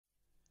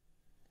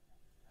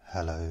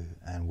Hello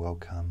and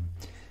welcome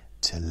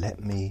to Let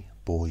Me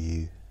Bore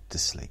You to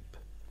Sleep.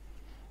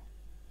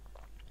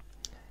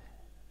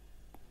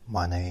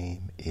 My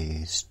name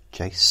is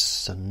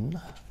Jason,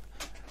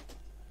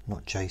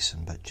 not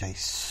Jason, but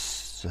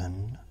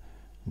Jason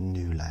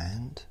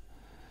Newland.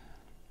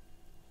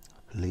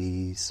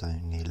 Please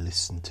only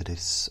listen to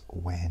this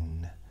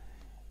when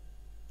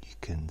you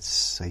can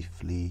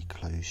safely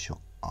close your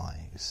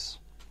eyes.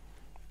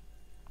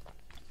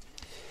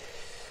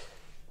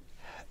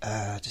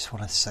 I just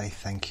want to say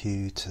thank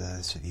you to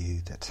those of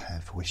you that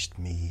have wished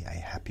me a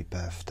happy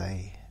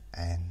birthday,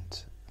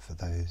 and for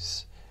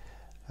those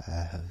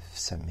have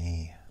sent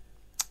me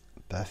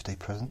birthday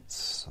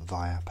presents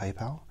via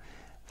PayPal.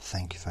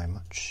 Thank you very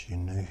much. You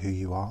know who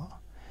you are.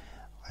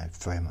 I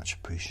very much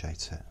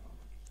appreciate it.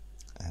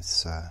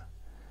 It's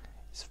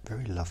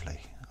very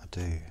lovely. I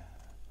do.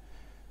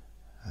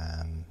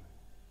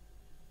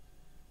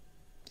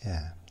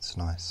 Yeah, it's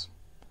nice.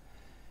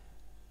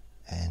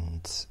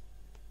 And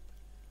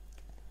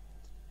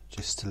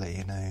just to let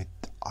you know,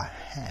 I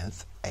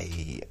have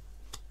a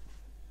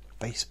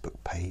Facebook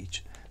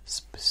page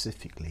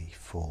specifically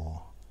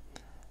for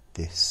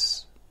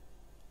this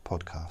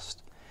podcast.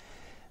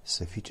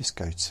 So if you just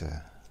go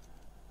to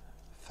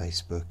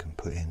Facebook and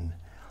put in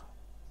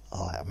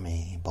 "Let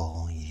Me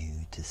Bore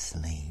You to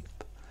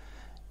Sleep,"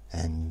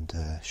 and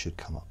should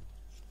come up.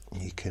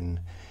 You can,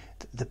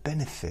 the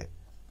benefit,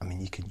 I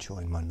mean, you can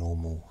join my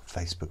normal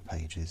Facebook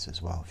pages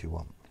as well if you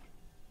want.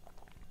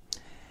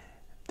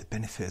 The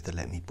benefit of the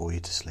Let Me Bore You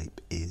to Sleep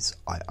is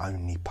I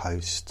only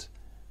post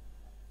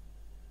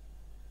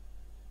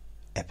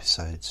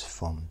episodes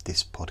from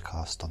this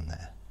podcast on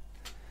there,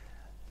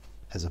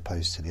 as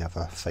opposed to the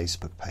other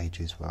Facebook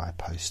pages where I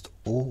post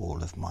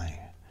all of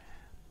my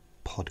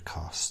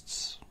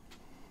podcasts.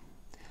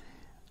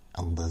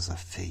 And there's a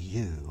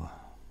few.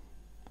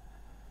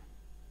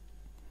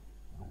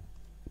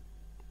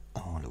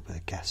 Oh, a little bit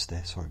of gas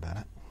there, sorry about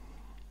it.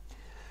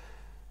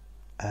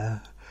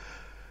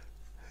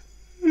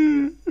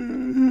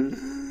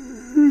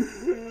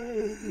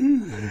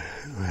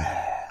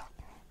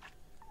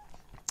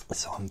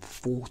 So I'm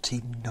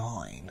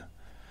 49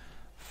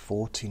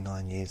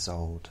 years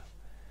old,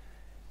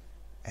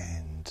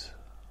 and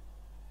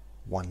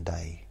one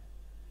day,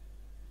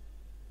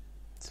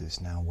 so it's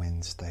now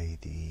Wednesday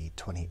the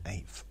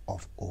 28th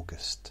of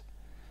August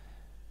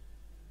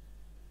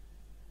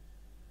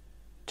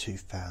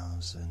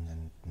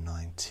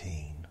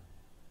 2019,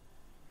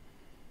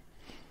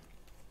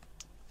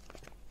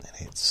 and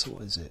it's,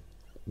 what is it,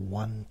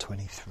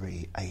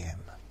 1:23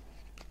 a.m.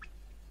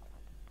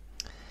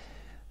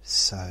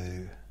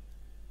 So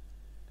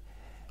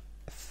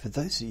for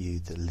those of you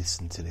that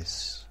listen to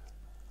this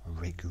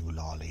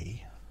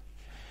regularly,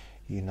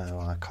 you know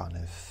I kind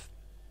of,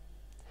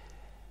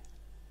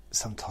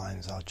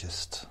 sometimes I'll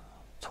just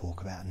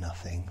talk about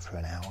nothing for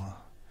an hour.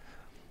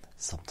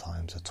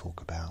 Sometimes I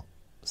talk about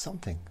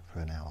something for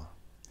an hour.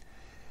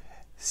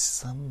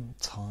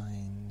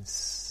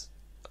 Sometimes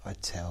I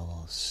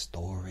tell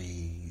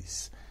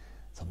stories.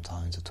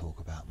 Sometimes I talk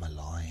about my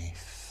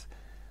life.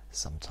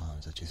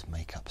 Sometimes I just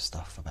make up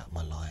stuff about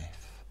my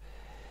life.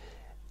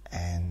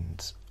 And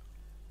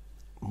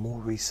more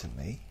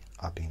recently,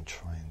 I've been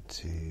trying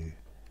to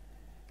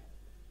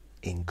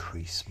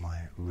increase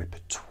my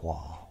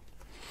repertoire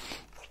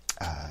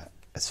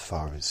as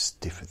far as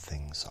different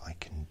things I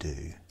can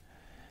do.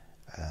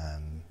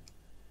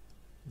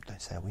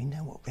 Don't say we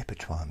know what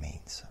repertoire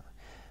means.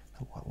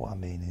 What I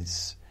mean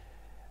is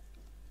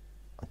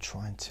I'm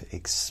trying to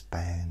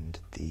expand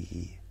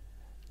the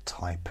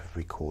type of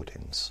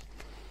recordings.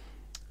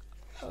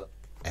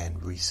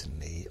 And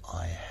recently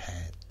I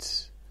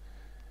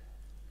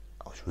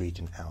was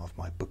reading out of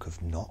my book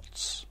of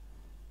notes,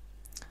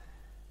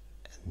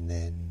 and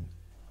then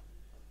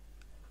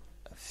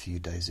a few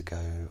days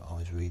ago I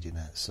was reading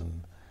out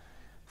some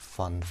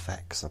fun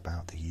facts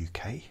about the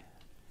UK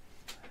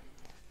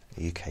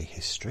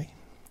history.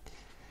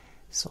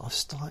 So I've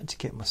started to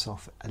get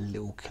myself a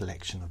little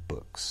collection of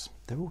books.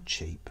 They're all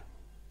cheap.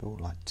 They're all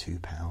like £2,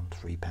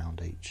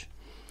 £3 each.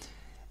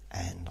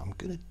 And I'm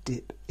going to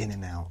dip in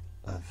and out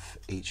of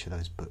each of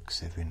those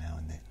books every now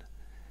and then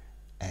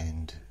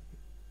and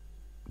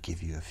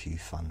give you a few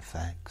fun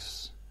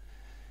facts,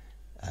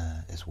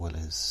 as well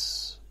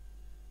as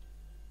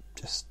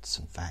just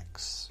some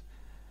facts.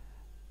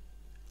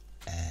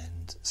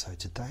 And so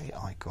today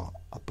I got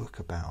a book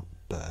about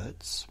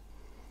birds,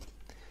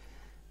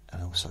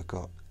 and I also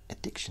got a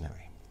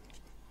dictionary.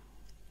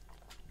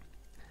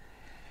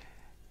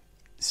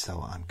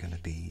 So I'm going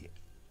to be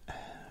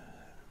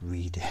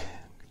reading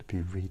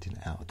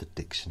out of the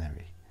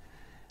dictionary.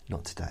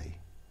 Not today,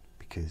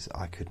 because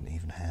I couldn't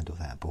even handle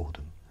that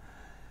boredom.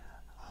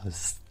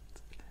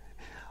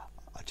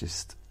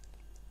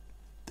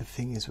 The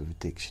thing is with a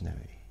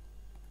dictionary,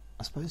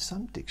 I suppose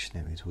some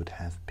dictionaries would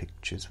have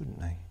pictures,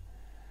 wouldn't they?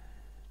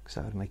 Because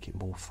that would make it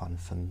more fun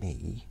for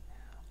me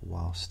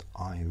whilst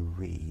I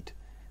read.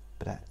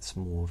 But that's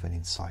more of an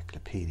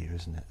encyclopedia,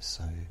 isn't it?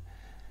 So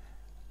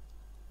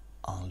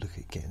I'll look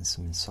at getting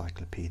some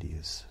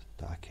encyclopedias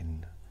that I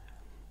can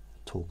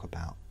talk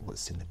about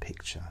what's in the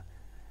picture,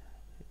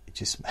 it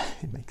just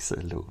it makes it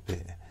a little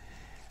bit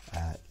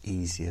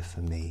easier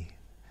for me,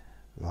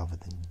 rather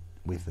than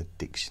with a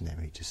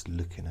dictionary just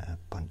looking at a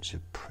bunch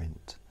of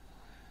print.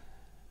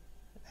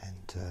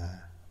 And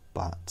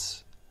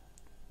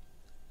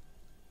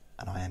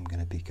I am going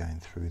to be going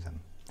through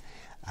them,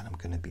 and I'm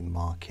going to be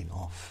marking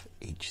off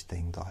each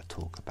thing that I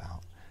talk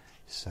about,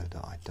 so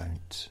that I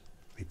don't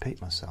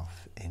repeat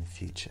myself in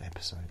future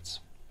episodes.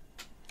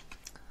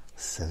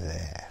 So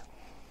there.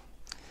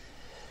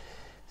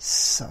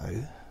 So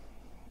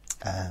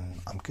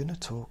I'm going to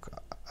talk.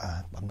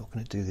 I'm not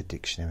going to do the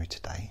dictionary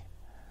today.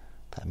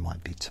 That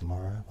might be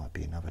tomorrow, might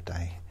be another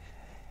day.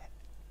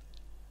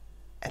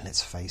 And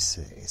let's face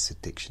it, it's a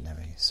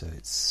dictionary, so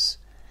it's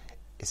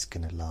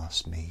going to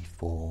last me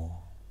for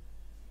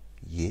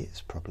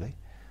years, probably.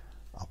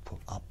 I'll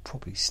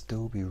probably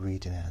still be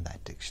reading out of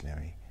that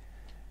dictionary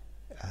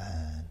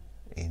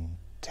in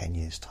 10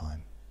 years'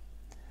 time,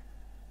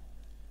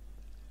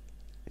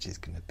 which is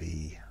going to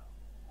be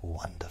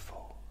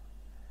wonderful.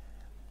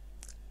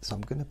 So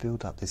I'm going to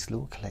build up this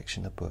little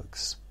collection of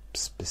books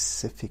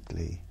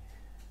specifically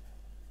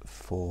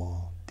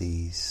for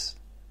these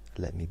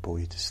Let Me Bore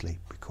You to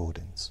Sleep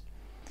recordings,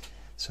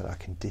 so that I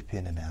can dip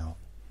in and out,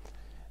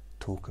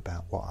 talk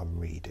about what I'm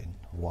reading,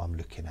 what I'm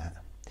looking at,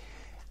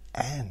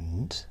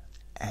 and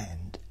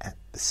at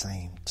the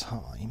same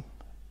time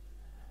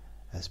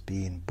as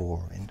being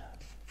boring,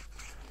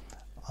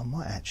 I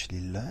might actually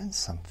learn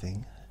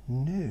something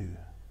new,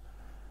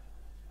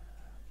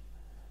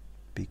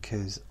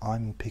 because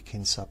I'm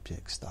picking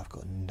subjects that I've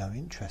got no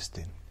interest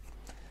in.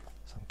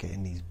 So I'm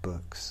getting these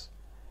books.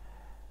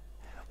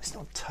 It's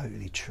not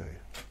totally true.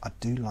 I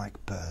do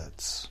like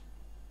birds,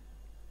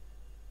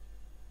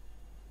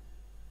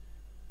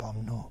 but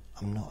I'm not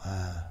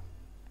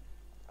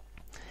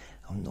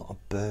a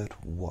bird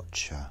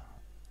watcher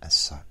as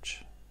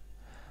such.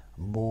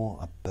 I'm more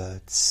a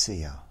bird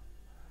seer.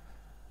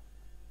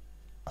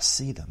 I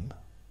see them,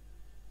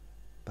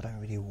 but I don't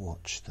really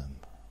watch them.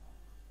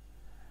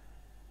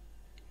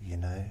 You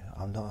know,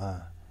 I'm not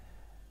a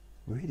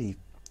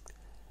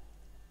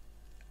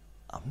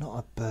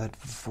bird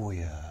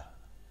voyeur.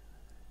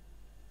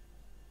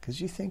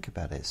 Because you think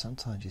about it,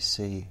 sometimes you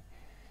see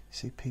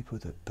people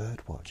that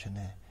bird watch, and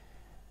they're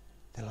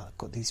like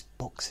got these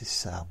boxes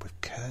set up with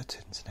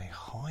curtains, and they're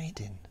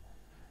hiding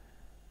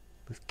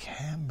with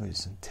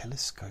cameras and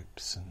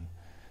telescopes,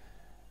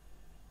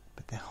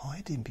 but they're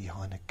hiding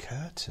behind a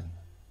curtain.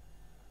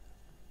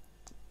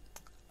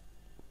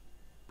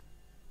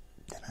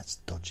 Then that's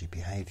dodgy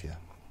behaviour.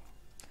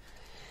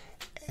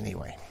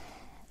 Anyway,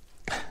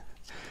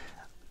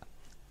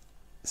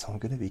 so I'm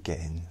going to be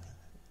getting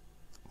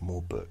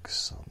more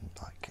books on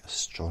like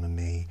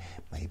astronomy,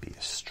 maybe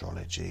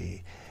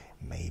astrology,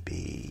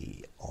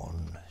 maybe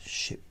on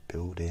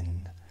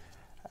shipbuilding,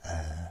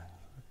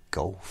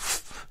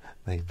 golf,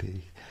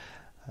 maybe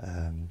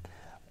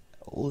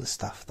all the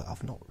stuff that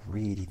I'm not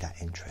really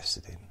that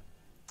interested in.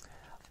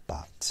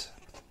 But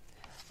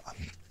I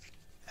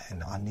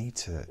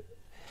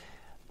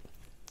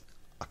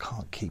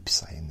can't keep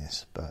saying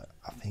this, but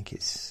I think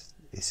it's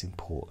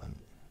important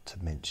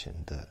to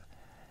mention that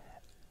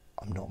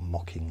I'm not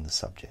mocking the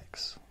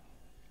subjects.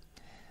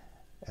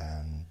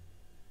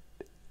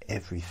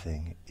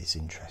 Everything is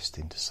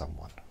interesting to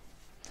someone.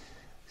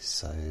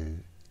 So,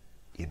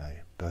 you know,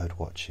 bird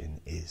watching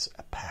is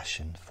a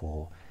passion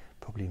for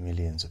probably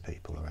millions of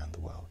people around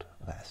the world.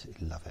 I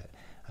absolutely love it,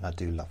 and I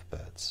do love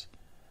birds.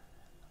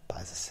 But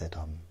as I said,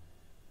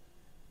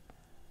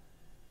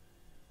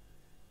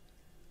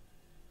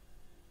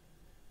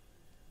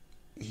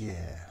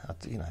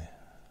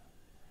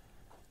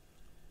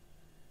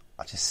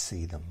 I just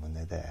see them when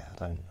they're there.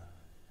 I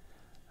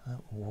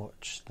don't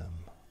watch them,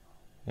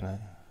 you know.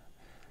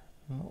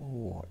 I'm not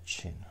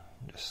watching.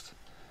 I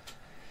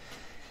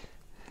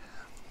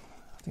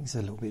think it's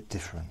a little bit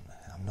different.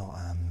 I'm not.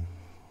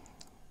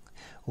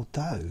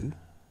 Although,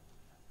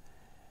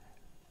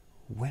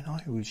 when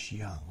I was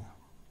young,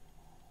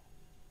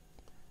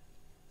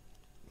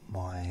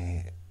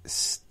 my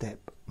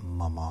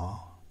stepmama,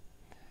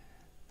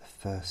 the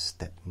first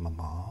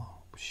stepmama,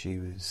 she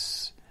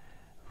was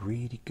a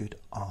really good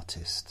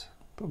artist.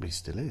 Probably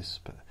still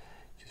is, but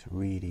she's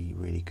really,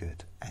 really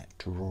good at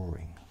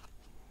drawing.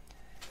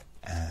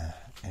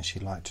 And she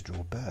liked to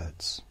draw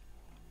birds.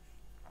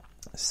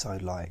 So,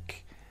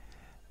 like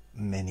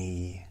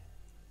many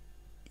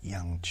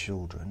young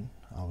children,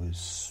 I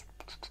was,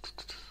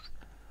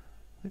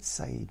 let's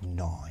say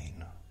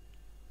 9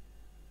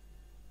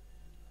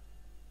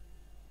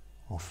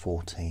 or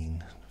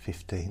 14,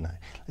 15. No,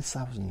 let's say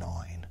I was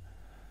 9,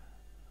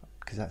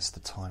 because that's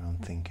the time I'm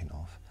thinking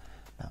of.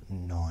 About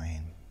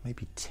 9,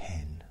 maybe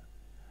 10.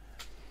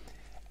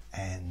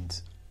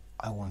 And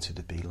I wanted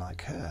to be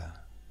like her.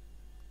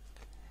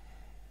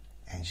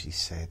 And she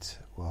said,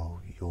 well,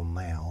 you're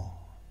male,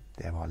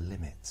 there are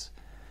limits.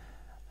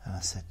 And I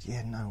said,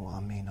 yeah, no, what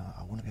I mean,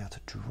 I want to be able to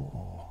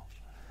draw.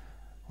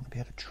 I want to be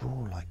able to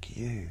draw like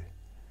you.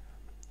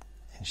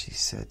 And she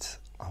said,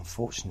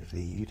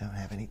 unfortunately, you don't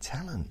have any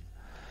talent.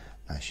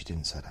 No, she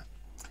didn't say that.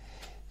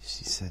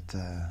 she said,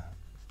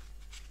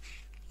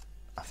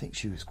 I think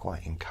she was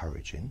quite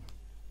encouraging,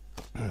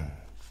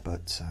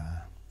 but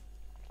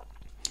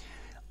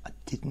I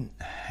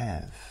didn't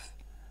have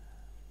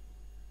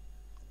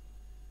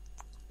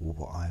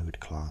what I would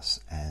class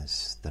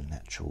as the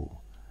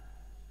natural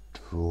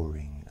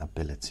drawing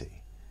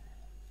ability.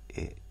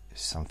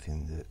 It's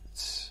something that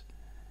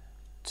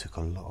took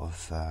a lot of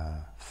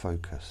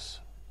focus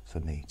for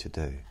me to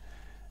do.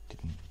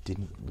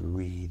 Didn't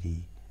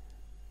really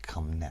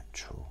come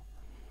natural.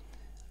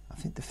 I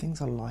think the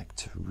things I liked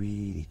to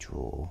really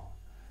draw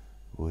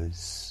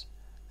was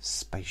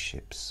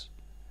spaceships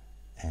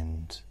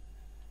and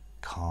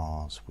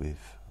cars with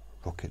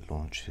rocket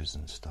launchers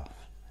and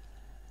stuff.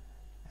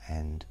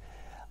 And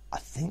I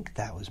think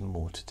that was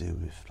more to do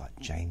with like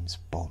James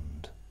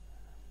Bond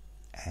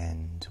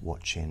and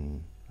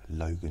watching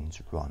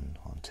Logan's Run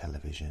on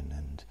television,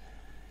 and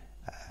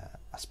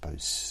I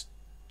suppose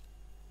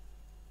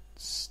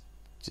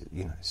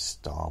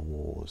Star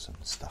Wars and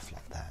stuff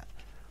like that.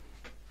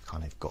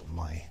 Kind of got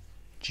my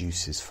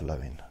juices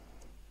flowing.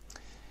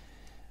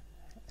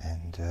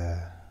 And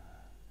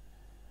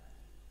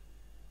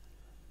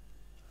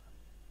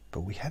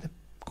but we had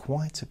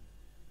quite a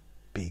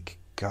big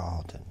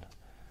garden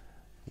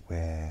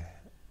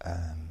where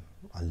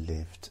I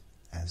lived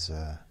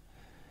from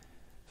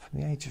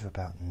the age of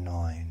about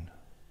 9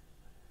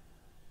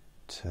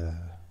 to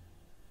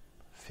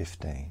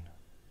 15,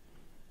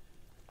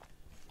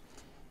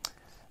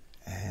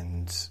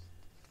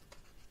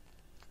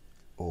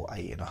 or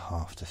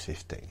 8.5 to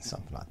 15,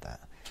 something like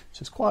that.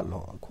 So it's quite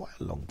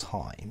a long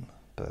time,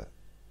 but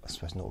I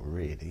suppose not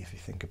really if you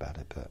think about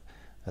it. But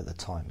at the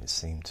time, it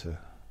seemed to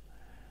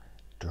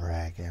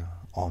drag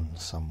on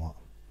somewhat.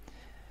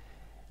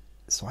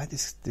 So I had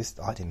this.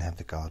 I didn't have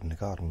the garden. The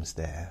garden was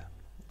there.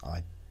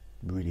 I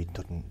really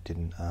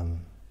didn't.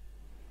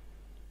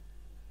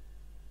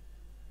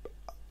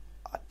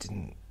 I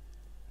didn't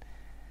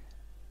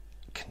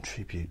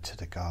contribute to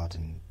the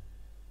garden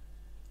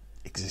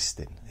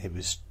existing. It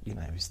was, it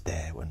was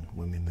there when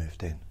we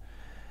moved in.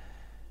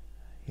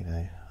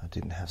 I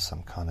didn't have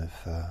some kind of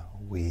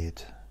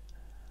weird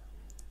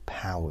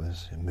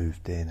powers. I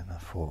moved in and I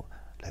thought,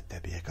 let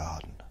there be a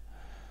garden.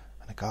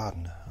 And a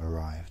garden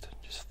arrived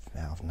just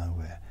out of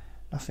nowhere.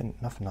 Nothing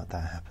like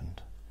that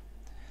happened.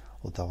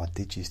 Although I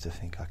did used to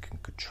think I can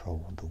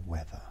control the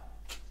weather.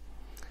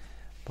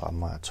 But I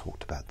might have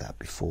talked about that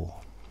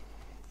before.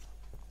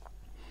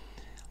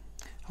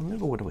 I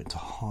remember when I went to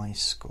high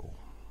school,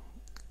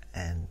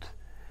 and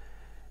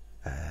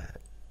that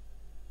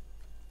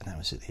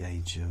was at the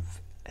age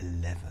of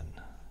 11.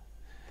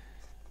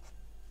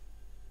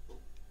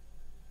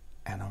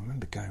 And I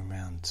remember going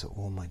round to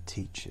all my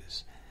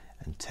teachers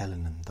and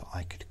telling them that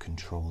I could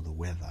control the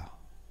weather.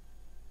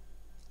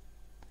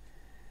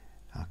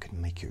 I could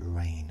make it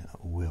rain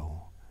at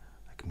will.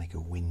 I could make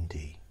it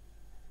windy.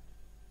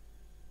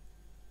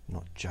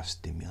 Not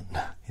just in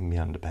my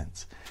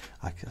underpants.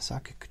 So I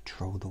could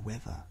control the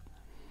weather.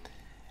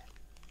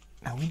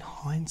 Now, in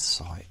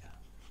hindsight,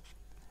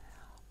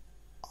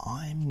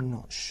 I'm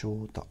not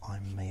sure that I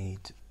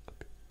made a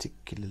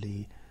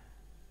particularly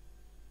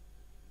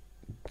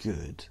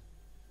good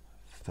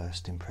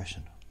first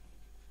impression.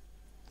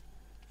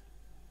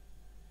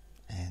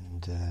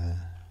 And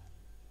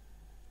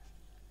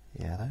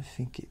I don't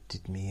think it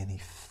did me any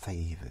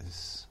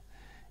favours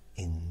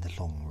in the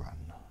long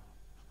run.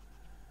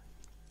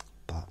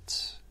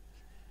 But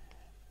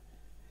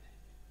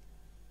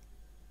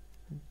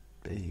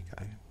there you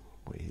go.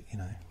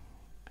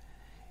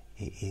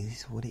 It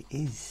is what it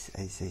is,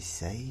 as they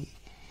say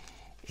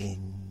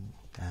in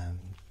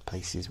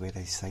places where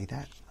they say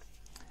that.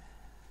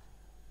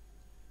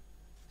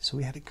 So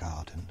we had a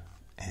garden,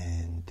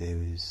 and there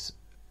was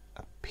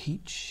a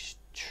peach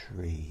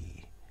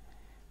tree.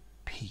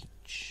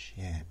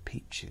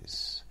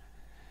 Peaches.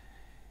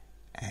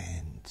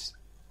 And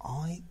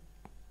I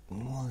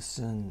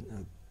wasn't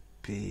a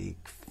big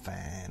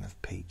fan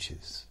of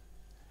peaches.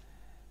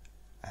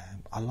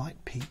 I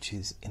like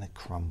peaches in a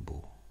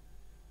crumble.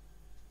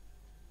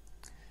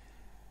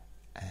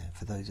 And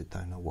for those that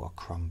don't know what a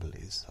crumble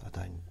is, I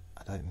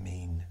don't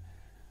mean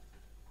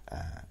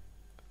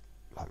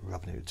like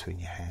rubbing it between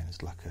your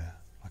hands like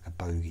a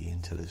bogey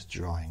until it's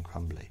dry and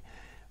crumbly.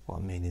 What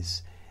I mean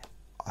is,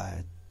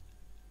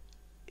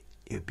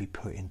 it would be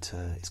put into.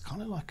 It's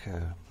kind of like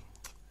I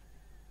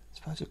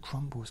suppose a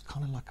crumble is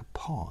kind of like a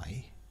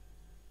pie,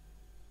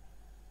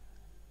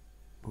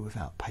 but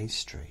without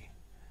pastry.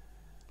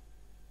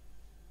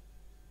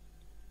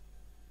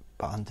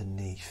 But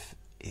underneath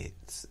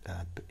it's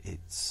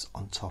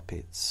on top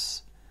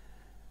it's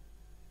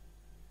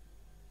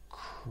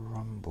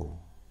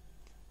crumble,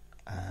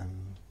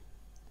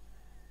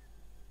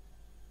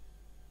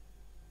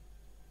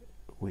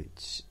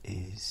 which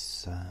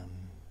is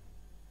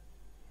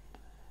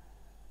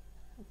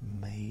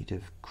made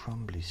of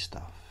crumbly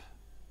stuff,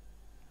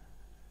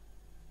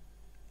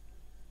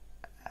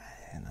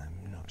 and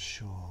I'm not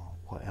sure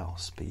what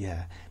else, but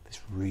yeah, it's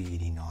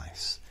really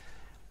nice.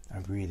 I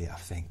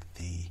think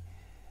the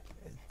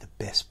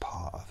best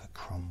part of a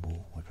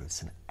crumble, whether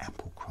it's an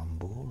apple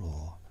crumble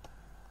or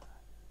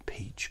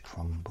peach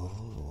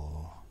crumble,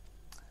 or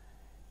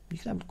you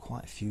can have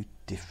quite a few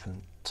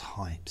different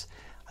types.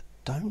 I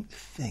don't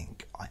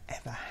think I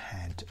ever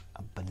had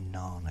a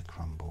banana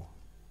crumble,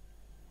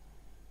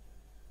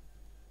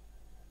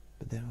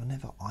 but they were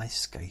never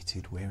ice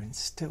skated wearing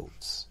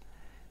stilts.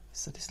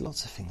 So there's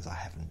lots of things I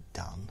haven't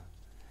done,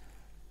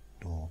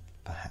 nor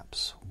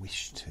perhaps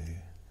wish to.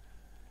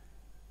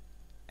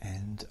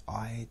 And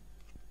I'm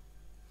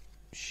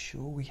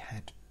sure we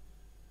had,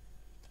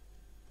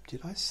 did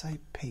I say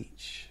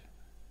peach?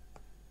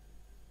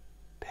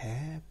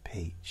 Pear,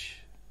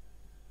 peach.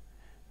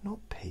 Not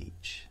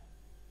peach.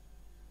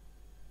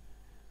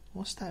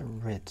 What's that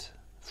red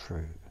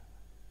fruit?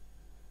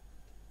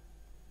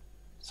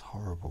 It's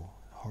horrible,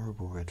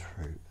 horrible red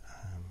fruit.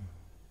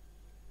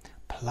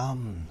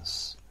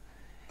 Plums.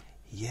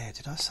 Yeah,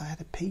 did I say I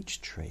had a peach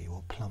tree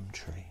or plum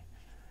tree?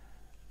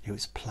 It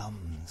was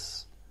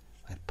plums.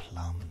 I had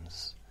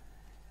plums.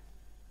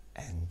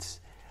 And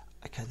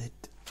okay,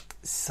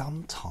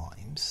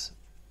 sometimes,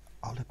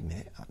 I'll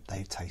admit,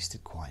 they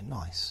tasted quite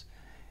nice.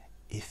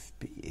 If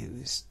it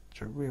was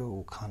a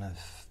real kind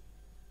of,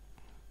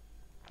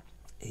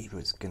 either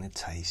it's going to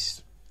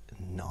taste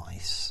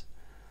nice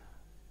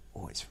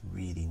or it's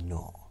really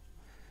not.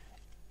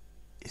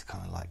 It's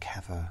kind of like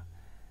have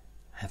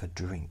a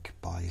drink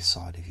by your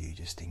side of you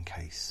just in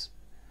case,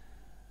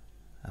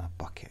 and a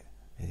bucket.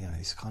 You know,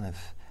 it's kind of,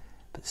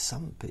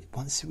 but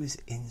once it was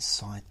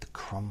inside the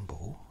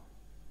crumble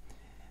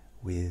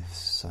with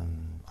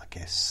some, I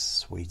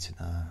guess,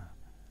 sweetener,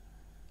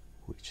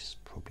 which is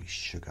probably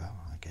sugar,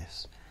 I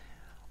guess.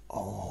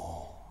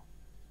 Oh,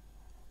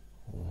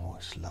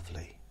 it's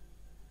lovely.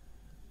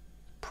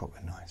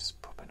 Proper nice,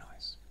 proper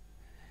nice.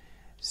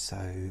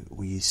 So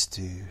we used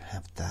to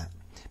have that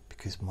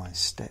because my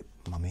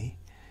step-mummy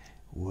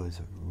was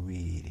a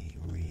really,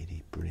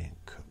 really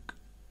brilliant cook.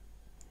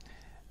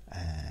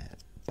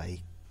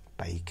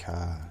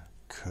 Baker,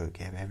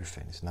 cook,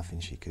 everything. There's nothing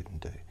she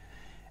couldn't do.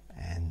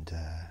 And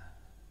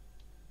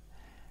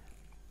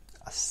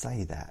I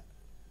say that,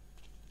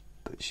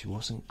 but she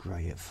wasn't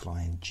great at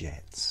flying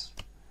jets.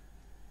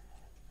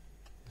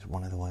 It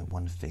was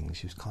one thing.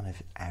 She was kind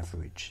of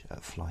average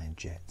at flying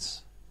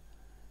jets.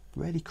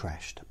 Rarely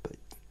crashed, but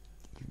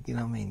you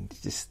know what I mean,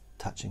 just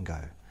touch and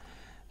go.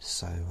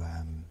 So,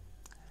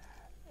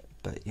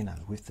 but you know,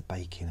 with the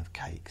baking of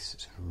cakes,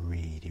 it's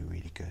really,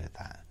 really good at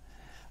that.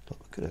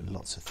 Good at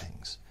lots of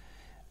things.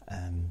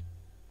 And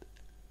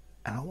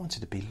I wanted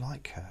to be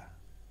like her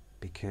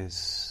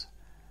because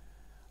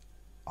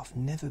I've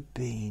never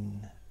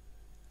been,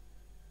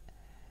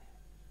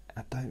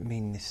 I don't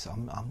mean this,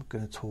 I'm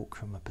going to talk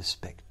from a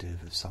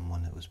perspective of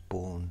someone that was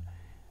born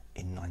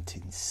in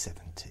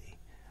 1970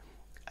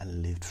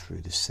 and lived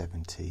through the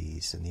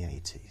 70s and the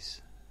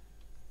 80s.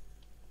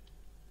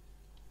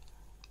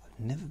 I've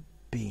never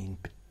been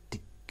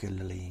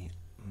particularly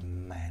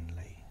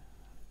manly.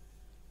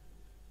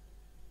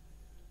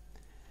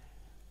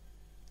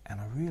 And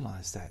I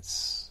realise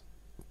that's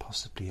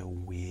possibly a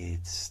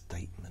weird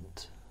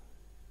statement.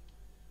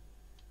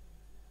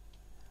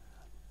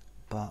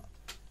 But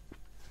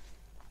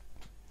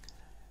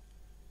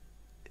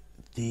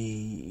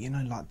you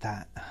know, like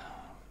that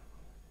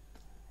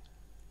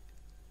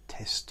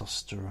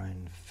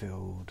testosterone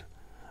filled,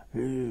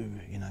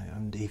 you know,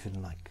 and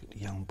even like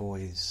young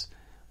boys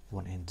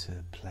wanting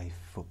to play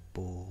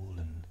football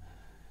and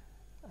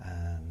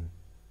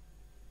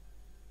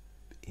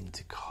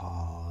into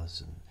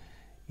cars, and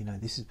you know,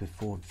 this is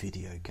before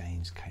video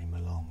games came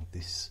along.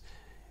 This,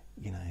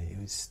 you know,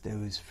 there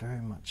was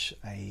very much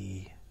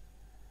a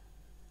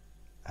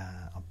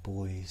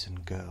boys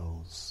and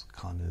girls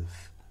kind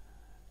of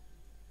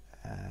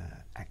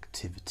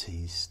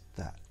activities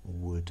that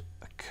would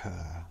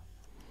occur,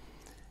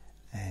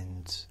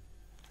 and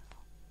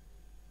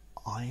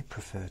I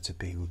prefer to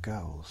be with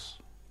girls.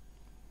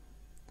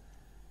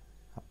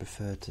 I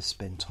prefer to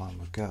spend time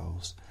with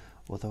girls,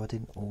 although I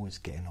didn't always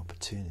get an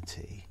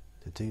opportunity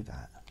to do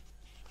that.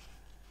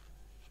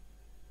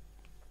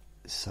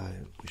 So,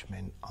 which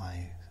meant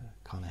I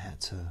kind of had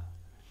to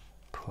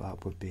put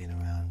up with being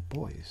around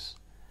boys.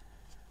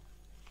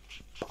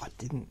 But I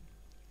didn't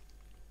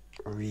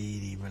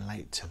really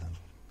relate to them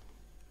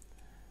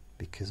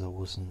because I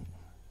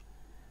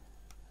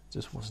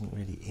just wasn't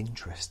really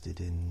interested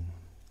in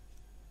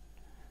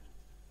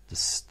the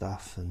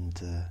stuff and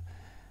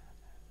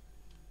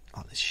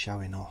like the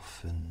showing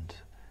off and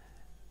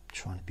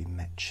trying to be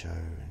macho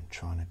and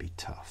trying to be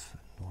tough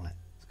and all that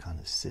kind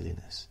of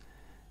silliness.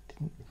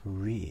 Didn't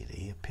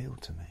really appeal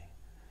to me.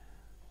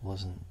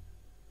 Wasn't.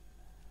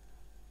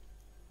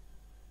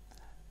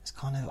 It's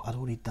kind of, I'd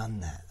already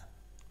done that.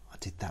 I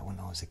did that when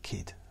I was a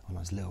kid, when I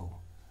was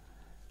little.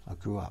 I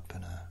grew up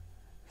in a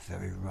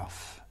very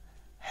rough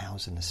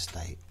housing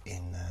estate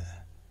in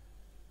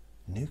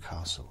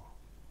Newcastle.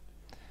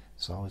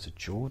 So I was a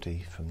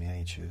Geordie from the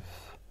age of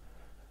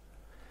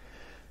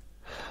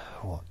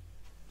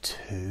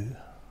 2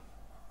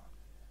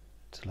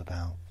 till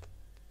about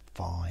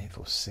 5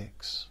 or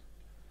 6.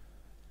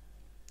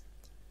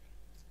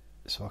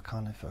 So I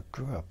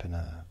grew up in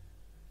a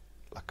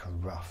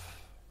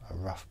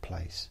rough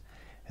place,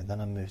 and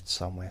then I moved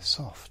somewhere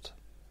soft,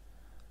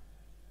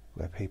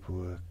 where people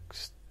were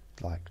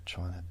like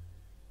trying to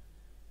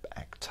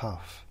act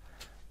tough,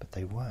 but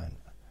they weren't.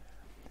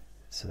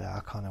 So that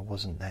I kind of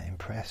wasn't that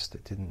impressed.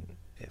 It didn't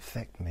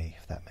affect me,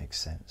 if that makes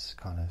sense.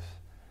 I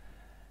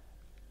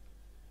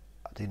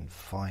didn't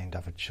find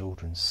other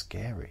children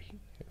scary.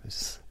 It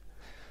was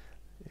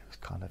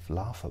kind of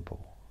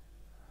laughable.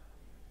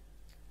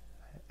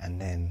 And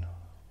then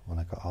when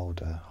I got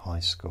older, high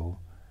school,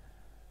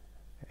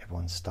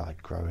 everyone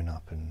started growing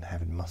up and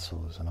having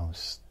muscles, and I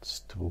was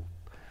still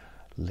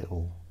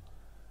little.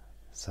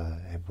 So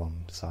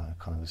everyone kind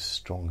of was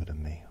stronger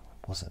than me.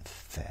 It wasn't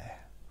fair.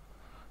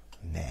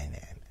 Nah.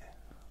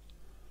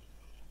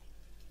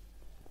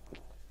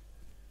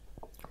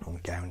 I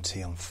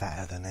guarantee I'm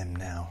fatter than them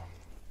now.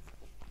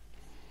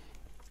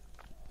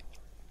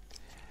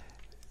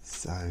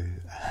 So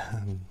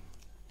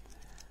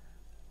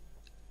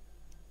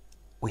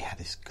we had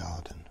this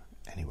garden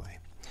anyway.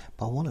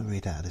 But I want to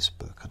read out of this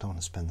book. I don't want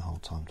to spend the whole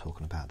time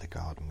talking about the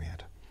garden we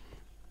had.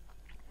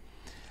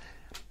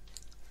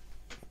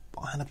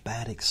 I had a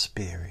bad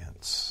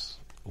experience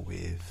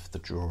with the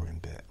drawing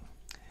bit,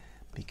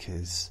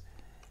 because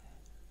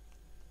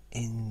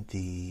in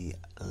the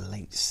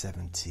late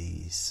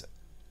 70s,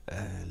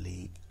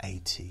 early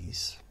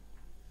 80s,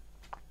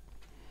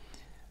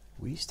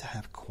 we used to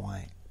have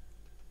quite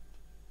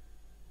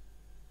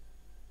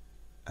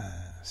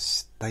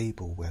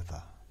stable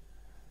weather.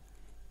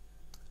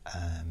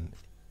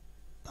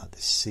 Like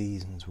the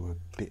seasons were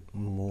a bit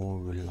more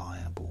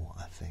reliable,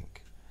 I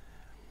think,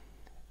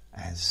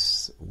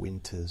 as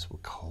winters were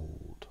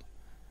cold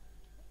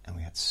and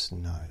we had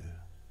snow.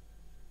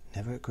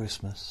 Never at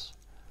Christmas.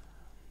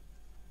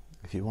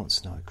 If you want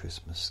snow at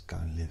Christmas, go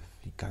and live.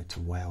 You go to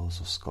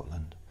Wales or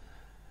Scotland,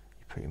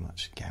 you're pretty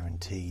much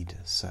guaranteed,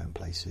 certain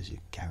places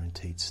you're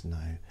guaranteed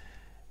snow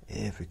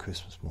every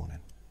Christmas morning.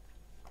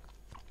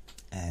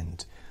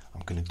 And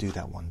I'm going to do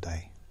that one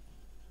day,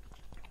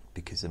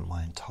 because in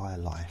my entire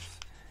life,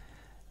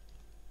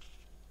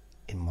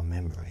 in my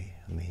memory,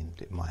 I mean,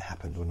 it might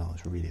happen when I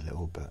was really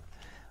little, but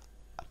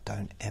I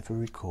don't ever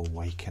recall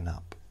waking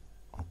up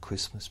on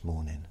Christmas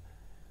morning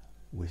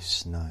with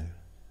snow.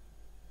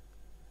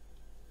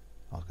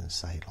 I was going to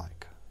say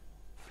like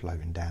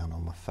floating down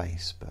on my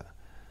face, but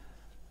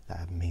that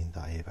would mean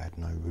that I either had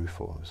no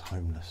roof or I was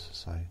homeless,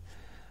 so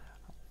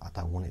I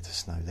don't want it to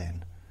snow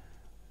then.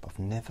 But I've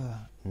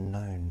never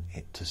known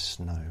it to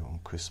snow on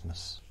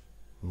Christmas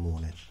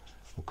morning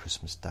or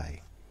Christmas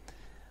Day.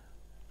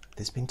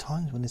 There's been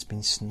times when there's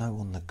been snow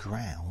on the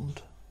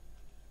ground,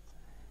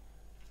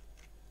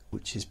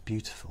 which is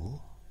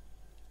beautiful,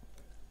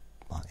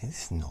 but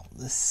it's not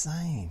the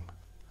same.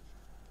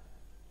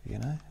 You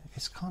know,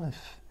 it's kind of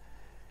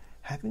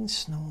having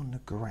snow on the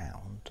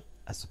ground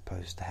as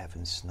opposed to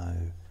having snow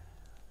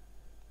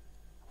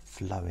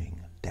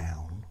flowing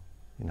down,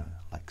 you know,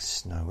 like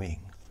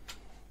snowing.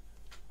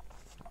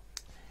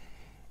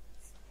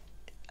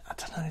 I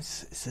don't know,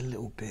 it's a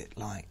little bit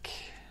like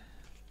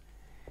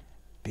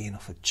being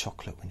offered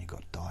chocolate when you've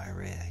got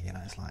diarrhea, you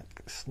know, it's like,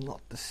 it's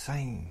not the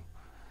same.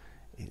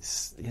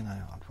 It's, you know,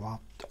 I'd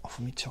rather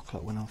offer me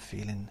chocolate when I'm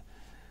feeling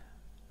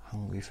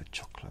hungry for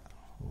chocolate.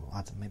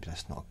 Well, maybe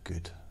that's not a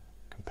good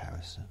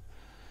comparison.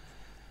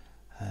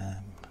 I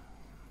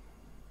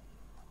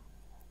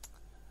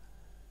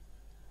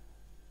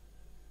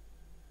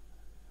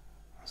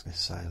was going to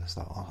say, it's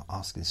like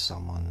asking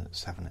someone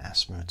that's having an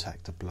asthma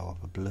attack to blow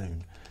up a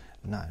balloon.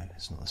 No,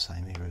 it's not the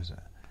same either, is it?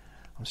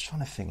 I was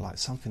trying to think like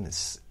something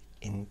that's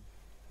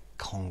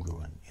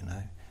incongruent, you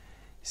know?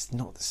 It's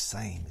not the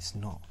same, it's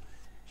not.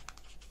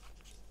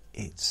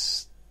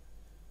 It's.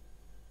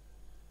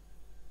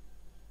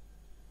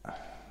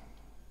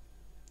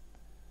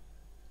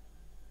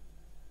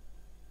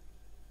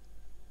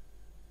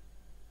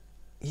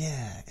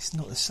 Yeah, it's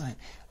not the same.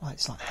 Like,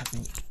 it's like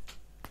having.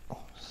 Oh,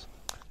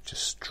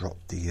 just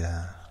dropped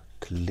the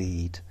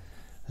lead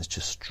has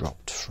just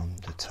dropped from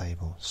the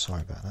table.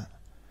 Sorry about that.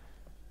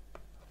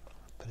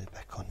 Put it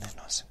back on there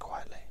nice and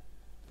quietly.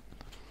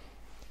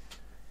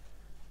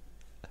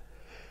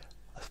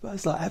 I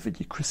suppose like having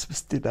your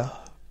Christmas dinner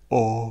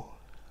or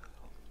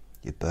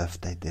your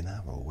birthday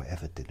dinner or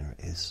whatever dinner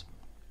it is.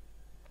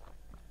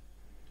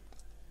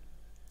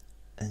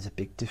 There's a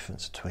big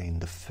difference between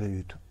the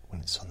food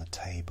when it's on the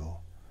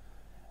table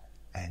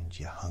and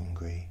you're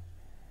hungry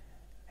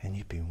and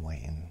you've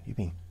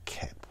been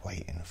kept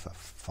waiting for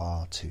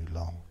far too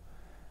long.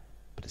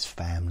 But it's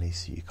family,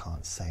 so you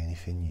can't say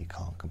anything, you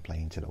can't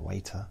complain to the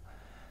waiter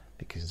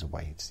because the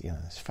wait's, you know,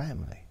 it's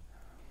family.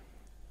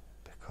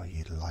 Because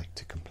you'd like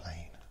to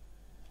complain.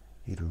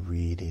 You'd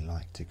really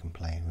like to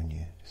complain when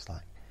you, it's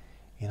like,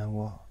 you know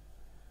what,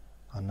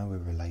 I know we're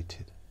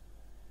related,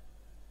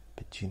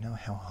 but do you know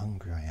how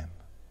hungry I am?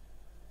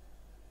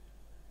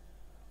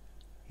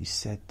 You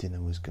said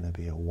dinner was going to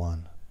be at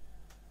 1.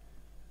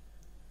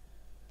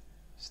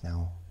 It's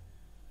now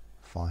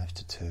 5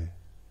 to 2.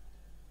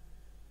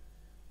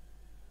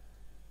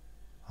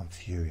 I'm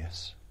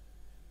furious.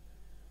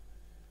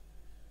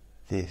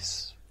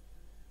 This,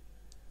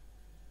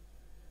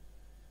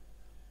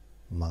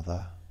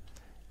 mother,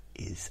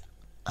 is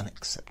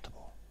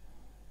unacceptable.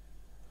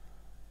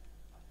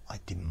 I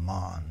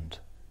demand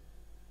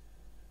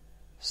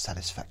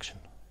satisfaction.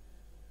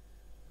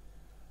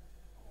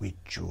 We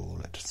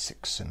duel at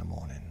 6 in the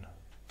morning.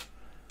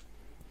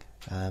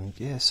 And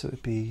yeah, so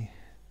it'd be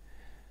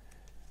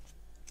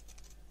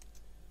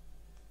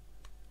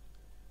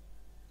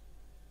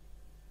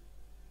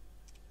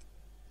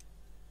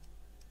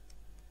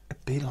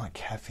like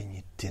having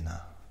your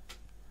dinner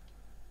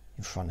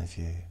in front of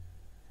you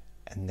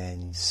and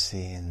then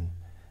seeing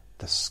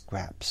the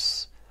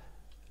scraps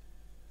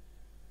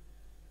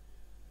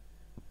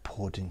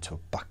poured into a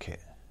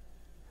bucket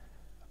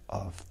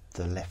of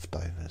the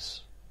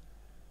leftovers.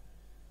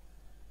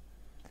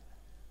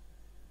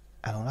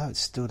 And although it's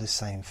still the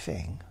same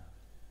thing,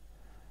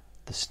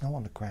 the snow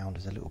on the ground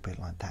is a little bit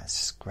like that,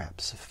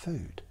 scraps of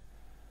food,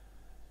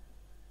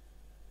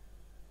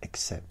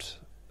 except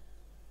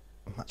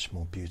much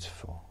more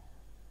beautiful,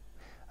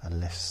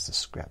 unless the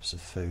scraps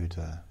of food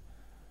are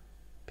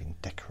being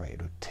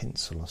decorated with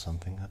tinsel or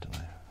something, I don't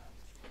know.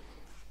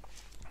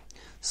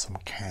 Some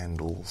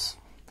candles.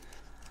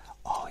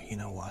 Oh, you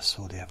know what I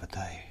saw the other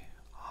day?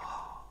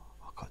 Oh,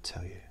 I've got to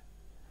tell you.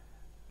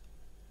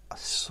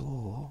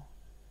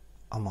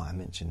 I might have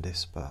mentioned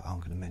this, but I'm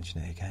going to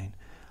mention it again.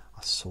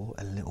 I saw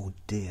a little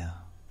deer.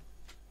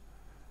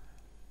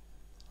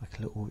 Like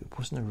a little, it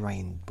wasn't a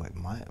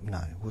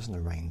it wasn't a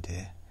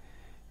reindeer.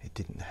 It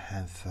didn't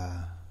have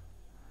a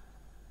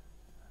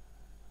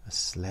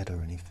sled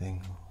or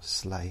anything, or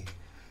sleigh.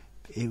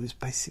 It was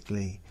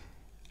basically,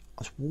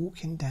 I was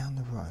walking down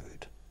the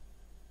road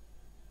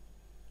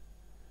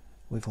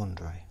with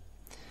Andre.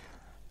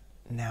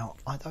 Now,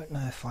 I don't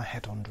know if I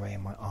had Andre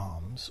in my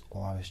arms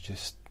or I was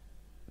just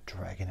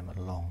dragging him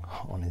along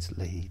on his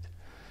lead.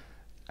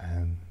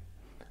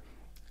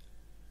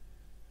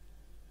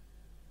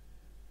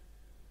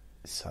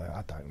 So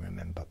I don't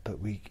remember, but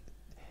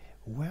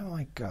where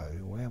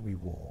we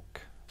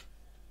walk,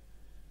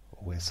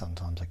 or where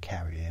sometimes I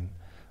carry him,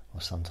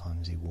 or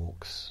sometimes he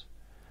walks,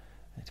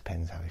 it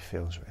depends how he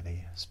feels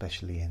really,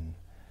 especially in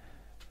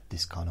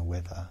this kind of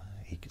weather.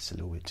 It gets a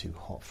little bit too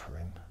hot for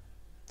him,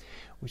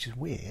 which is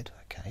weird.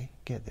 Okay,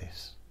 get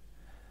this.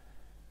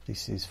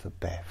 This is for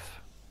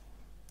Beth.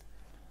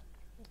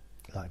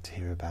 I'd like to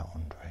hear about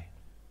Andre.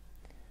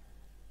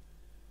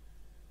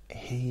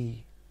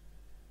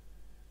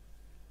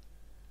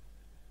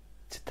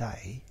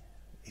 Today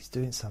he's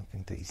doing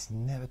something that he's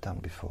never done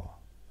before,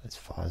 as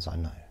far as I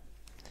know.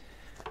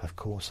 Of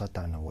course, I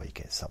don't know what he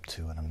gets up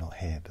to when I'm not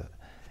here, but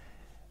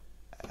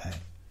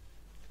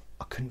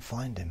I couldn't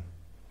find him.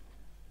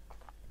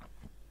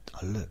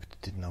 I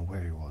looked, didn't know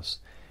where he was.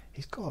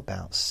 He's got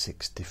about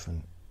 6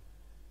 different...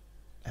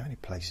 How many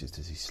places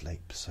does he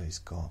sleep? So he's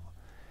got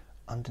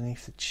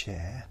underneath the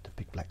chair, the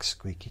big black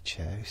squeaky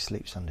chair, he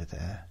sleeps under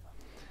there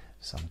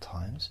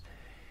sometimes.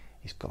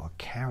 He's got a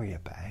carrier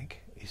bag.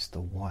 It's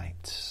the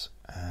white...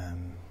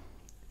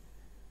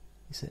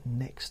 is it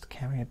Next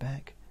carrier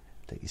bag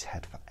that he's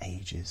had for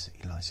ages?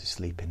 He likes to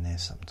sleep in there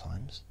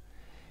sometimes.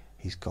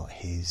 He's got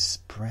his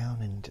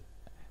brown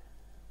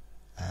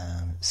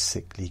and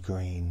sickly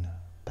green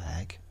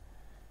bag,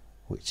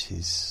 which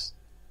is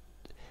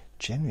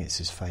generally it's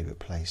his favourite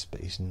place,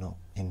 but he's not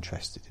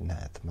interested in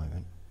that at the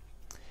moment.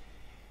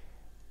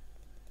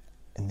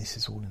 And this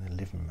is all in the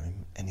living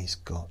room, and he's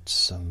got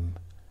some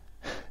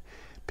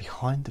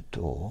behind the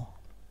door,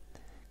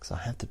 because I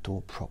have the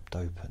door propped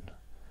open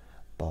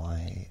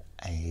by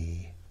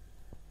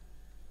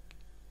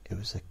it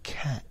was a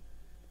cat,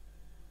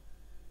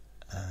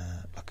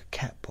 like a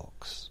cat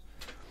box,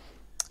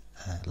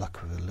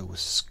 like with a little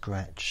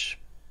scratch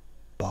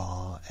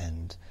bar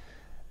and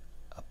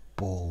a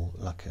ball,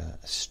 like a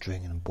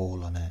string and a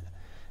ball on it,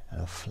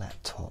 and a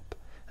flat top,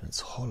 and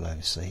it's hollow,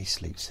 so he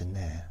sleeps in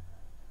there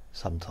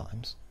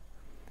sometimes.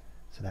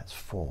 So that's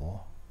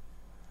 4.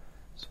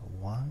 So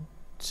 1,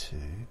 2,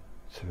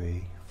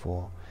 3,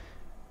 4,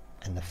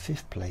 and the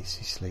 5th place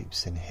he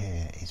sleeps in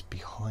here is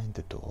behind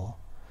the door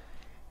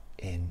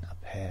in a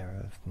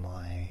pair of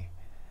my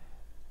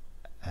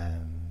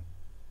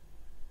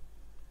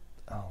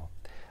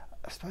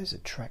I suppose they're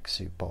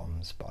tracksuit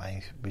bottoms, but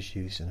I was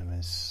using them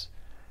as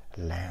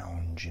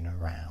lounging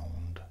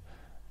around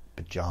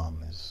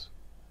pyjamas,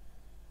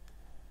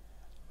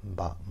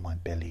 but my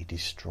belly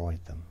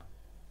destroyed them.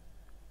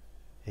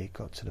 It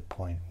got to the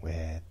point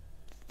where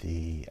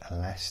the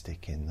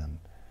elastic in them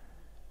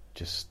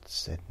just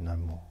said no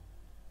more.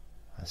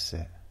 That's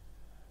it.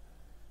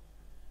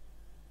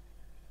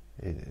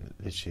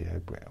 Literally,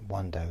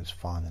 one day was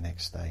fine, the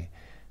next day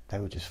they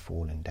were just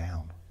falling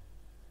down.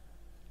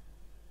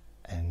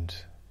 And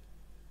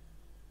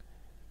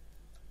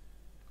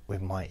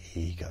with my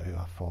ego,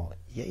 I thought,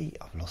 yay,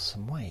 I've lost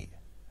some weight.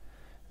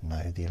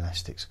 No, the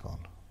elastic's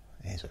gone.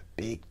 There's a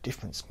big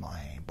difference,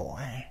 my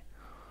boy.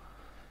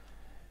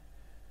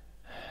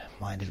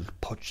 My little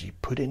podgy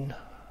pudding.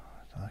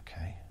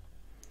 Okay.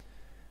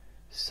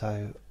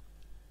 So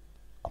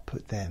I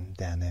put them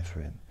down there for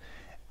him,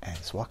 and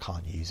so I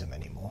can't use them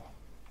anymore.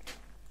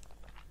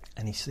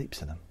 and he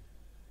sleeps in them.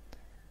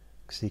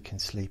 Because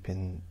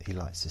he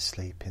likes to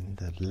sleep in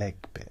the leg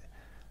bit,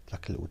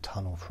 like a little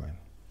tunnel for him.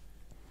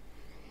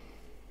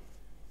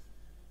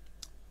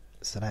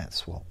 So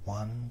that's what,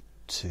 1,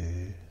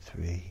 2,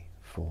 3,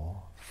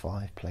 4,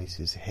 5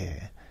 places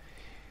here.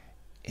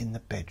 In the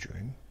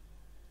bedroom,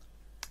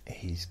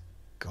 he's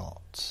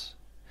got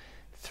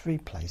 3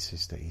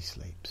 places that he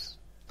sleeps.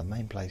 The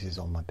main place is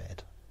on my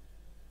bed.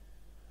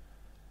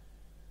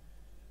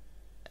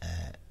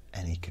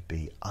 And he could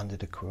be under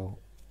the quilt,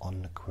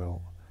 on the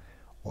quilt,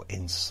 or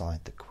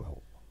inside the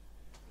quilt.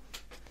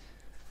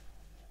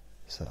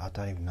 So I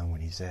don't even know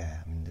when he's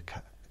there. I mean,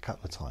 a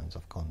couple of times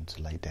I've gone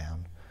to lay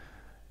down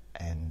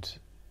and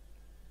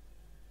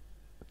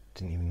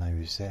didn't even know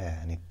he was there,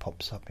 and he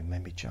pops up and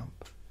made me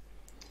jump.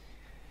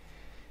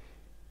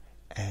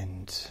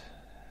 And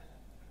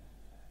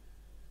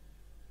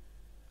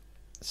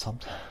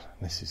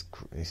sometimes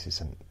this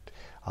isn't.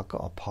 I've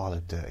got a pile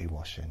of dirty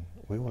washing.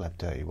 We all have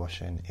dirty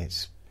washing.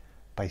 It's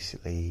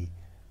basically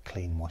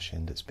clean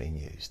washing that's been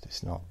used.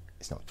 It's not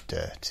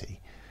dirty.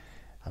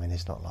 I mean,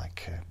 it's not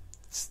like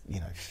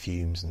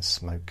fumes and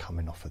smoke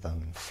coming off of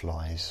them and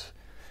flies.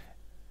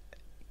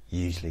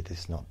 Usually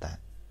there's not that.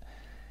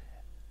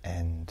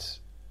 And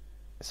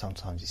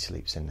sometimes he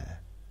sleeps in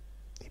there.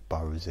 He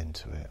burrows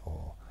into it,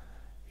 or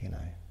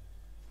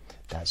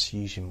that's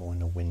usually more in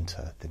the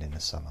winter than in the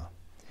summer.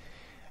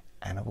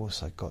 And I've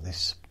also got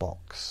this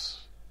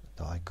box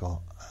that I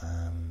got,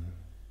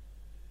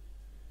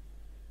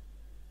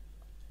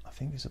 I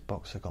think it's a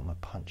box I got my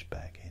punch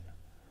bag in,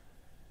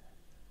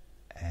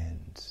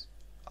 and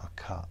I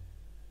cut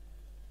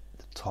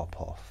the top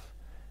off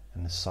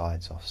and the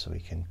sides off so we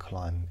can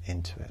climb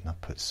into it, and I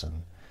put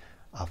some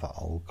other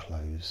old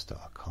clothes that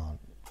I can't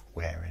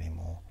wear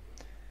anymore,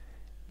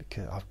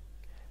 because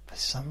for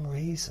some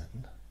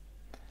reason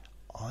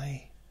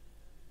I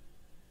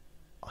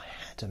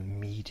had a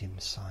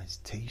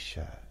medium-sized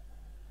t-shirt.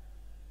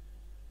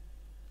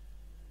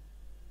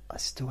 I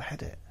still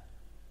had it.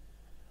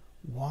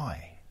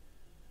 Why?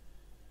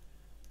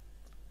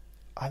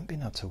 I haven't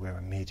been able to wear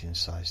a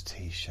medium-sized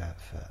t-shirt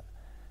for,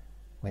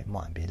 well, it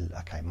might be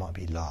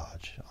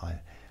large. I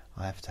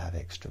have to have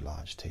extra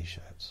large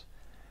t-shirts,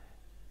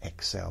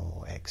 XL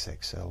or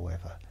XXL,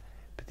 whatever.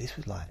 But this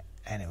was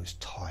and it was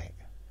tight,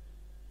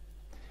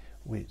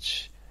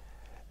 which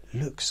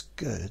looks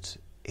good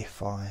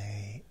if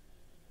I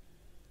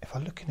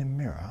look in a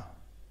mirror.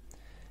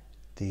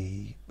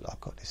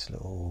 I've got this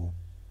little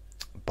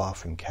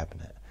bathroom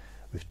cabinet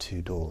with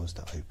 2 doors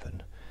that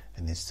open,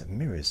 and there's some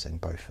mirrors in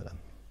both of them,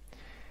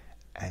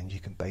 and you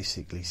can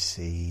basically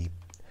see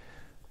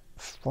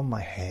from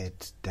my head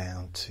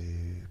down to,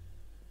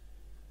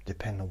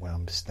 depending on where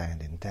I'm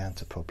standing, down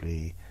to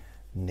probably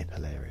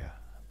nipple area,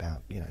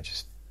 about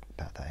just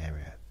about that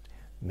area,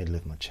 middle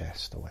of my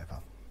chest or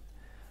whatever.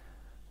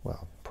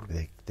 Well,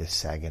 probably they're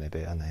sagging a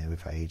bit, aren't they,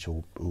 with age?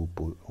 All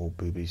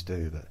boobies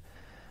do,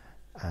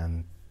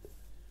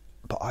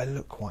 but I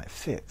look quite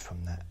fit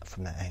from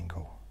that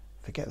angle.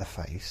 Forget the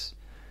face,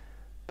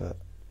 but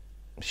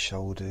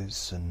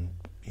shoulders and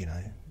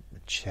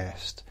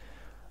chest.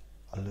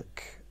 I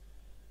look,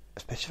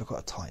 especially if I've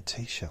got a tight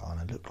t-shirt on,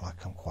 I look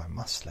like I'm quite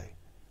muscly.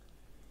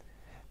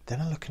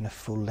 Then I look in a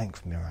full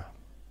length mirror.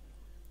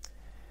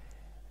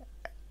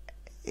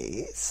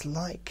 It's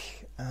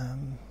like,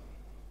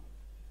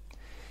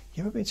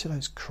 you ever been to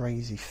those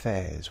crazy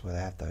fairs where they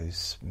have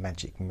those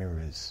magic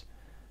mirrors,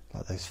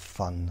 like those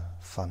fun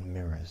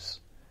mirrors?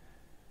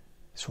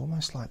 It's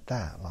almost like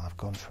that. Like I've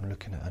gone from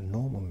looking at a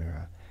normal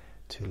mirror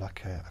to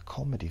like a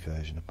comedy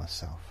version of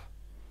myself.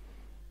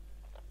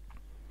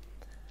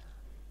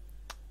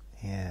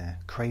 Yeah,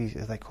 crazy.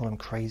 They call them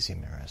crazy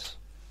mirrors.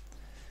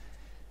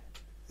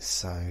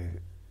 So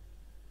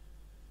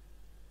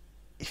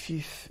if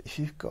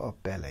you've got a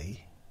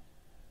belly,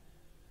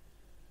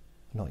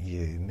 not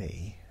you,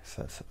 me.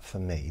 For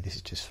me, this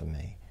is just for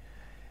me.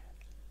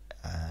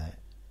 I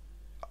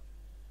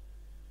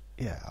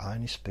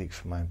only speak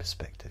from my own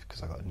perspective,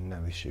 because I've got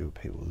no issue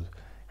with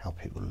how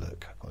people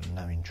look. I've got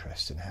no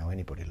interest in how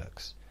anybody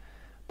looks,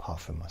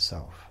 apart from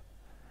myself.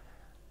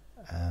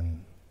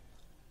 And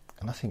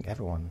I think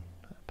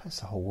perhaps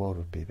the whole world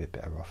would be a bit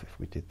better off if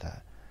we did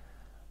that,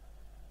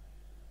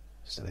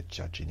 instead of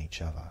judging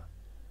each other.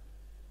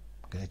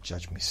 I'm going to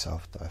judge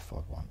myself though if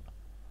I want,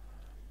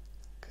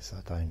 because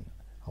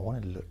I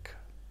want to look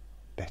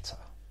better.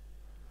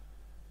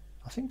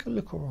 I think I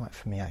look alright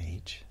for my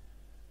age.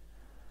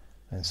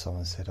 And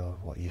someone said, "Oh,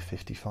 what, you're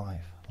 55?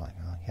 Like,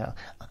 oh, yeah.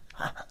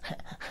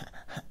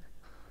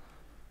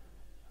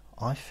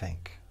 I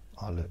think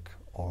I look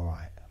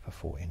alright for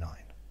 49.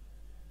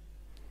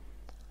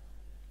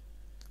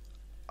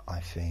 I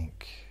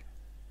think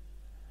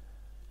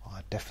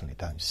I definitely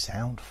don't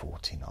sound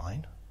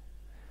 49.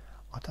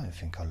 I don't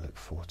think I look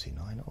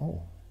 49 at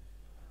all.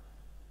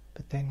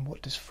 But then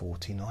what does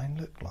 49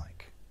 look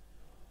like?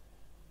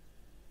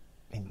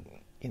 I mean,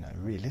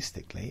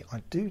 realistically,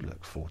 I do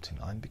look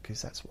 49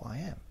 because that's what I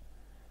am.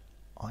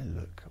 I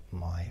look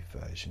my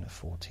version of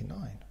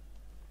 49.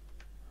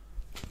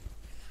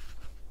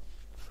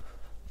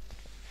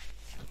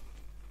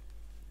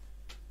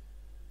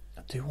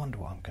 do wonder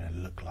what I'm going to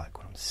look like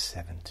when I'm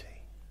 70.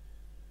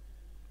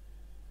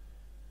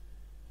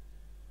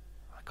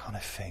 I kind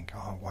of think,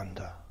 I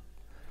wonder,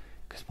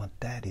 because my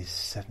dad is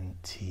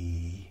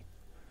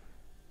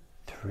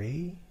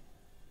 73.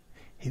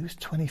 He was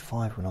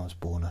 25 when I was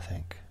born, I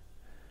think.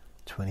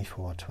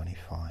 24 or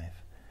 25.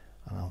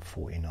 And I'm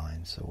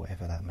 49, so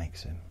whatever that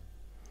makes him.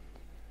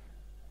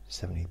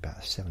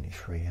 About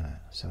 73, you know,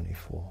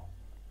 74.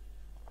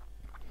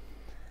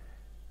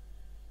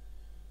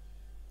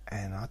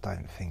 And I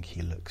don't think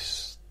he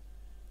looks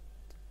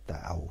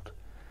that old.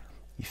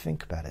 You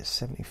think about it,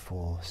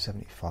 74,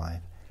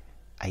 75,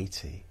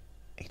 80,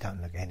 he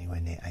don't look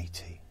anywhere near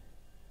 80.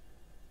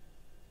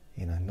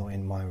 You know, not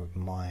in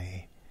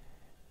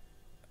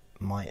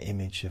my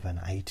image of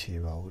an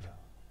 80-year-old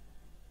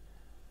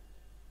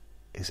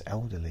is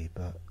elderly,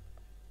 but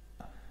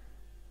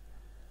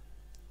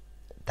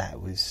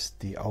that was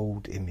the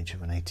old image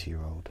of an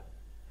 80-year-old.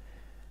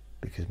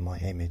 Because my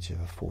image of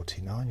a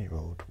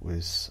 49-year-old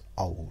was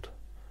old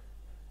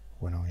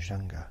when I was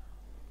younger.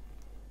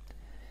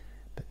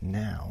 But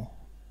now,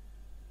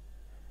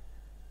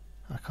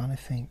 I kind of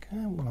think,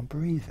 when I'm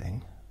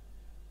breathing,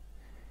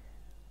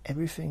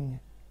 everything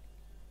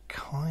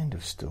kind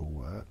of still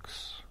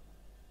works.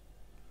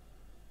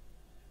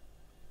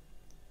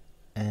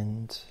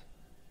 And,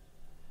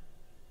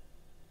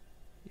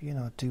 you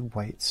know, I do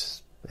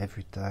weights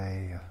every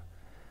day.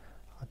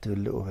 I do a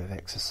little bit of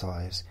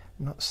exercise,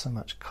 not so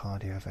much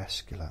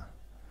cardiovascular,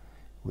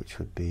 which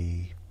would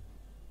be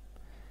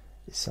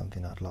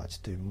something I'd like to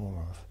do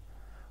more of.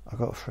 I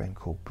got a friend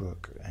called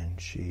Brooke,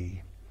 and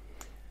she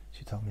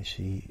told me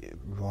she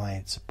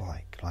rides a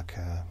bike like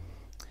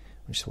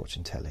when she's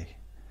watching telly.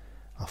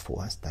 I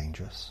thought that's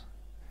dangerous,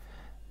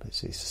 but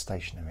it's a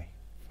stationary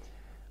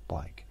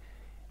bike,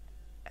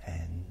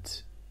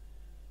 and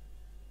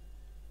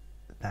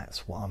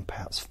that's what I'm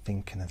perhaps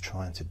thinking of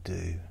trying to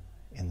do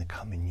in the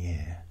coming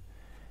year.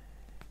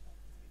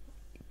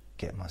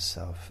 Get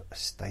myself a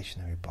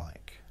stationary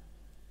bike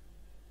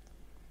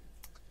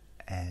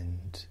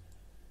and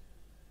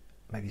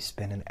maybe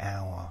spend an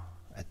hour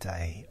a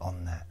day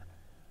on that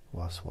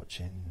whilst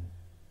watching,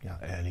 you know,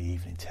 early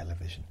evening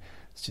television.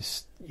 It's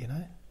just, you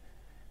know,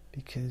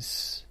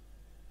 because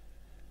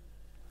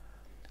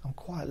I'm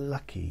quite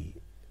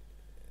lucky.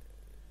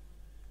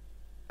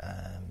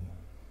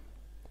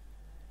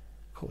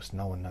 Of course,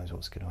 no one knows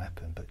what's going to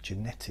happen, but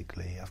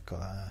genetically, I've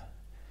got a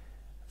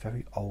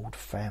very old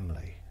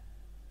family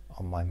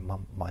on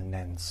my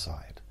nan's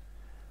side.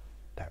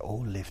 They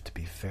all live to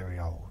be very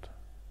old,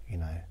 you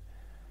know,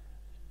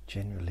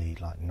 generally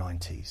like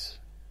 90s,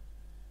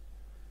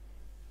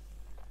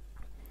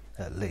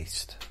 at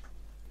least.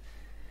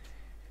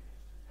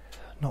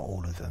 Not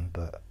all of them,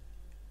 but,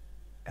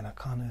 and I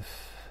kind of,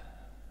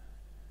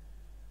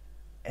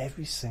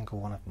 every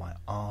single one of my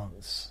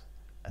aunts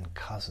and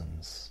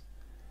cousins,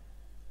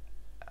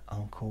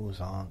 uncles,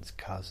 aunts,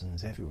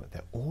 cousins, everywhere,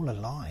 they're all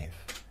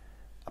alive,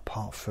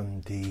 apart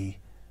from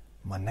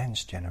my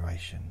nan's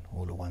generation,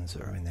 all the ones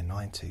that are in their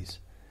 90s.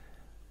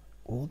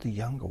 All the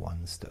younger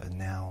ones that are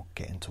now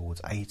getting towards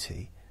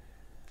 80,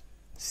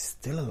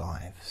 still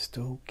alive,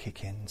 still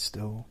kicking,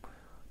 still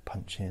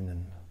punching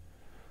and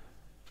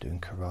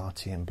doing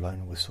karate and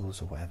blowing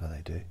whistles or whatever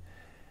they do.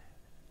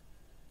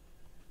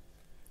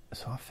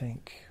 So I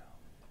think,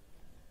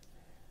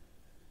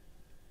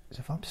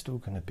 if I'm still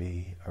going to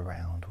be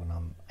around when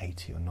I'm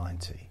 80 or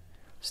 90,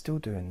 still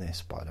doing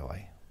this, by the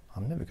way,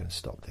 I'm never going to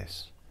stop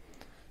this.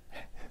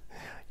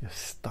 You're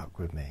stuck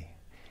with me.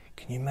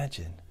 Can you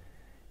imagine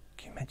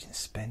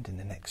spending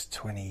the next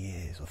 20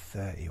 years or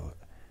 30 or,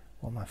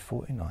 what am I,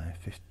 49,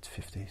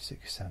 50,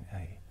 60, 70,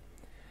 80?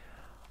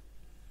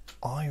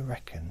 I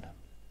reckon,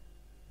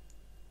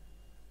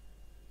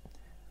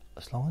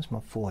 as long as my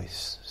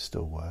voice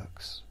still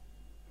works,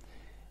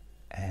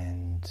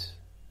 and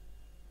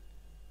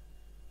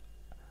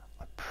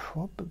I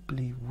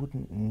probably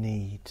wouldn't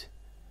need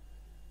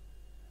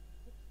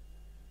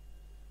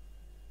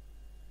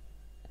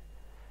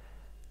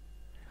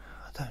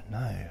I don't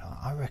know.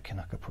 I reckon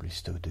I could probably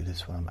still do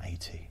this when I'm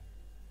 80.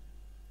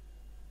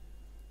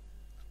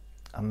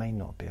 I may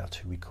not be able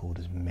to record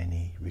as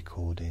many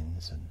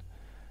recordings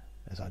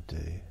as I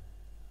do,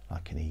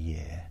 like in a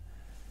year.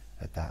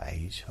 At that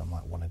age, I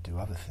might want to do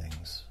other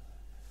things.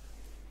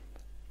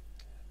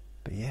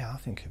 But yeah, I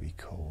think it'd be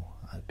cool.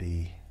 I'd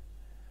be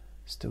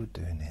still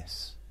doing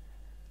this.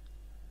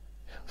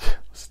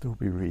 Still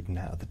be reading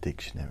out of the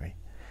dictionary.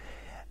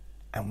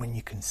 And when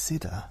you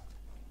consider,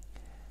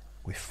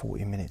 we're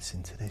 40 minutes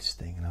into this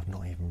thing and I've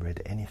not even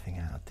read anything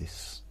out of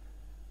this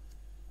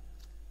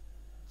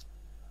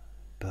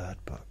bird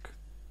book.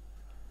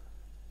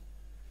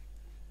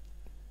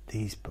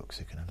 These books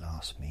are going to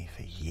last me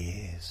for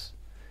years.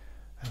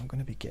 And I'm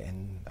going to be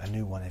getting a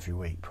new one every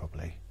week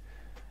probably.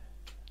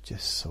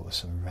 Just sort of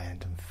some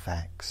random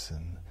facts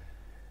and,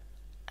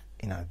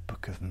 you know,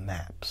 book of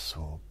maps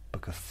or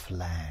book of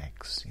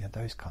flags, you know,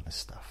 those kind of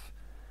stuff.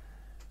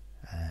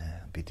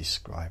 I'll be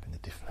describing the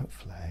different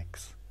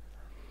flags.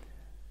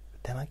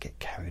 But then I get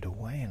carried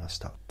away and I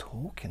start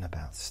talking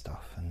about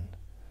stuff, and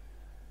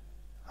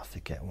I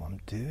forget what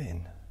I'm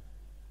doing,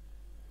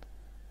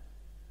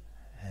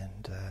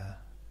 and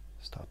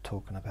start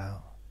talking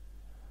about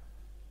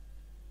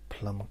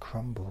plum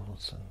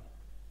crumbles and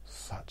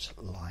such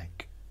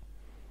like.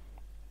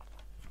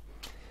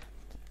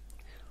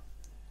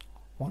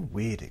 One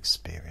weird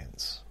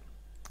experience,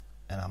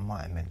 and I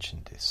might have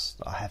mentioned this,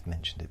 I have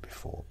mentioned it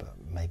before, but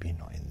maybe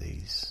not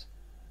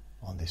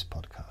on this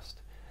podcast.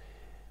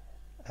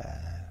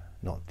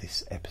 Not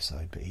this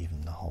episode, but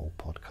even the whole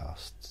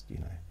podcast, you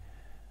know.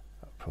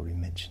 I've probably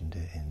mentioned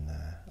it in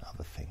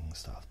other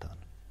things that I've done.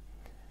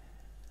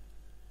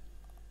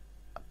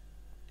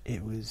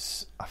 It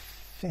was, I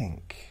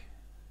think,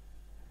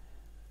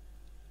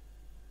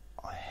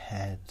 I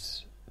had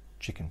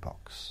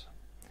chickenpox,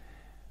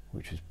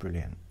 which was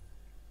brilliant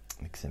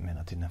because it meant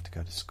I didn't have to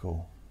go to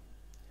school.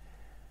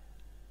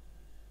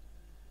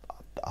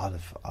 I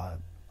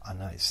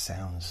know it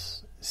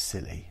sounds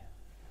silly,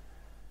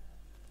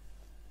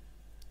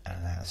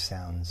 and that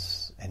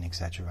sounds an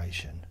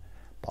exaggeration,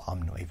 but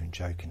I'm not even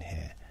joking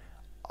here.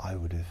 I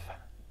would have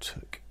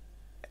took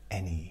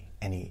any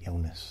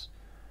illness.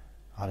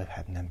 I'd have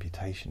had an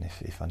amputation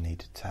if I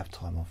needed to have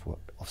time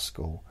off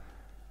school.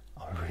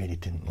 I really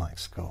didn't like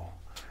school.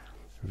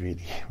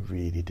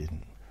 Really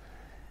didn't.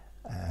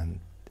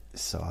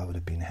 So I would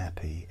have been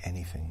happy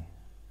anything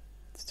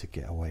to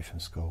get away from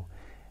school.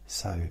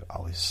 So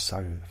I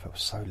felt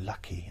so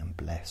lucky and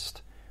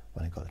blessed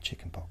when I got the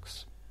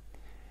chickenpox.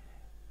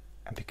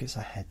 And because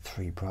I had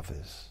 3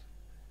 brothers,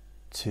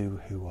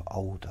 2 who were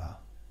older,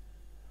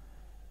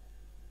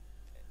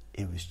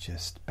 it was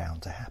just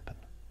bound to happen.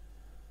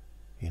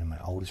 You know, my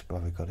oldest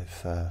brother got it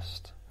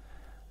first,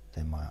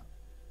 then my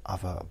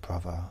other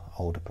brother,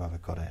 older brother,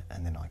 got it,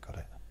 and then I got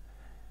it.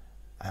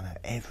 And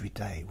every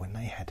day, when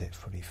they had it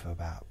probably for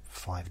about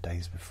 5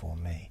 days before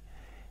me,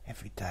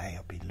 every day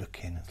I'd be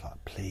looking, it's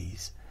like,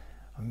 please.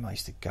 I remember I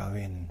used to go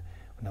in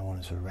when no one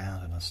was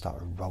around, and I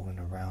started rolling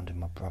around in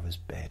my brother's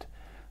bed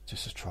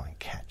just to try and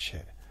catch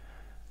it.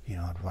 You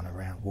know, I'd run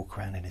around, walk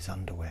around in his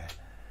underwear,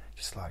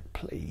 just like,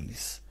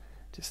 please,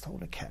 just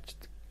hold a catch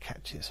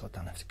it so I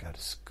don't have to go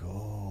to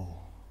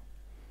school.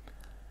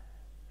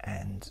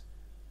 And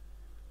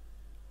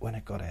when I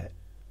got it,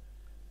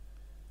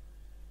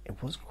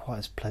 it wasn't quite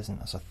as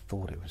pleasant as I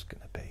thought it was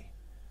going to be.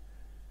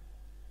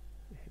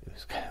 It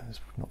was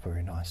not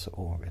very nice at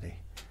all,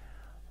 really.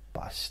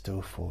 But I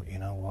still thought, you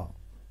know what?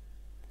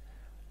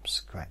 I'm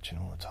scratching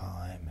all the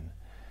time, and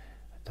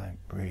I don't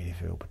really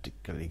feel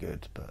particularly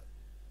good, but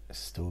it's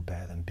still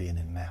better than being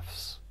in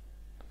maths.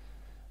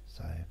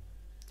 So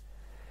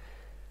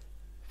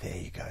there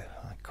you go.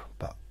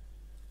 But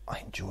I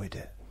enjoyed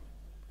it,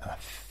 and I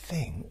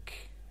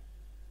think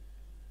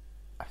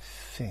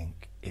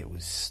it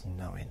was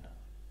snowing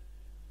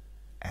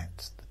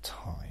at the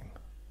time.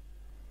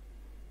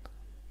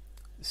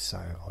 So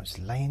I was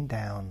laying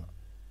down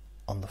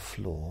on the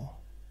floor.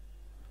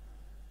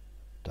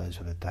 Those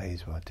were the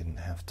days where I didn't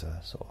have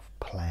to sort of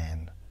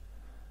plan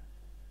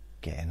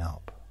getting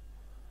up.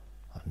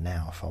 And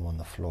now if I'm on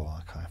the floor,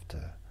 I kind of have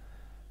to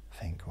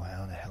think, well,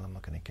 how the hell am I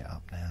going to get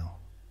up now?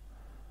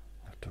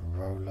 I have to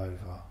roll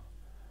over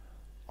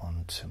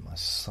onto my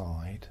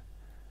side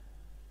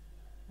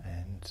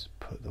and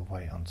put the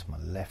weight onto my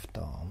left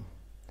arm,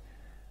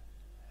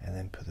 and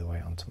then put the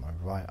weight onto my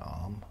right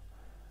arm,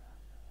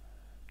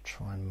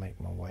 try and make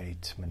my way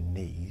to my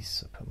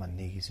knees. I put my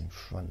knees in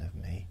front of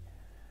me,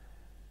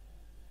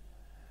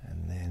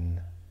 and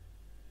then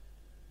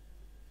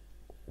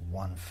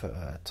 1 foot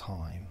at a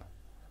time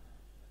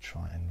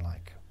try and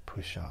like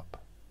push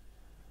up.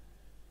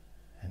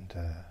 And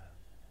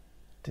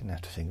didn't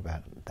have to think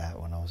about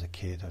that when I was a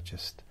kid.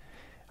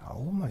 I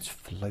almost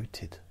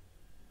floated.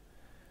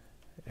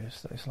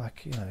 It's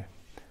like, you know,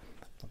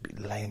 I'd be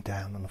laying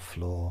down on the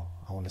floor,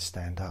 I want to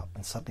stand up,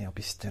 and suddenly I'll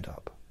be stood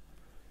up.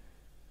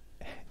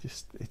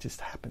 It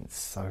just happened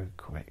so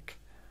quick.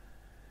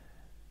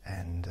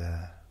 And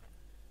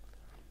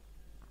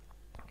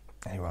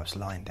anyway, I was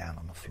lying down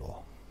on the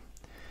floor,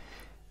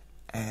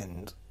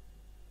 and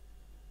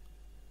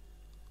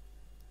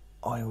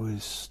I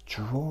was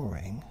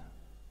drawing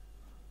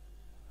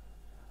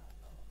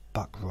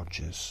Buck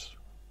Rogers.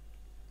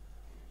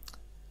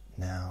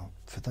 Now,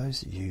 for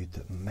those of you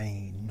that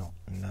may not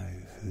know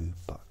who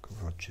Buck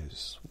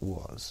Rogers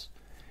was,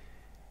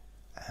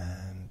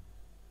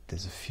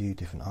 there's a few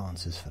different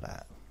answers for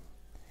that.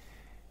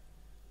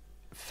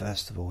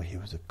 First of all, he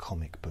was a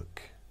comic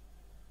book,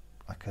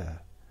 like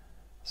a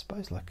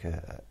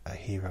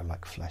hero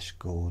like Flash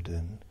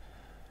Gordon.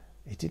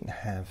 He didn't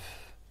have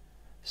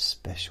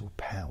special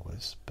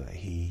powers, but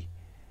he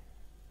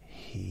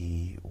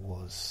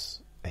was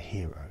a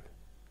hero.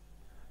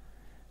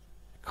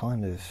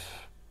 Kind of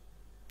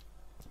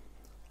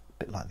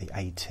a bit like the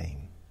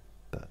A-Team,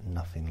 but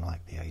nothing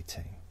like the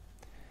A-Team.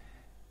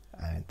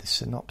 And the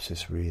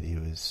synopsis really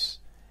was,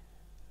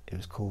 it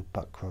was called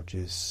Buck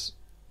Rogers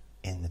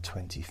in the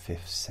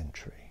 25th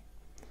century.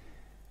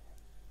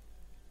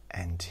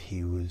 And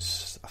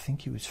I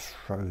think he was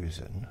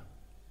frozen,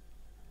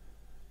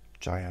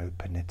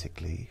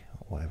 geoponetically,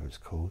 or whatever it's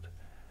called,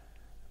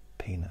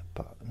 peanut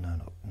butter,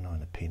 not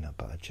in a peanut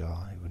butter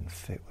jar. He wouldn't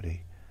fit, would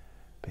he?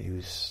 But he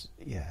was,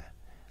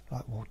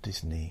 like Walt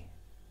Disney.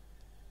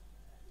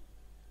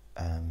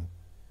 I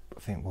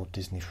think Walt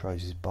Disney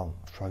froze his bomb.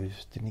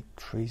 Didn't he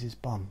freeze his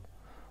bomb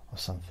or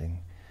something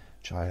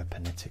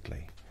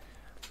geopolitically?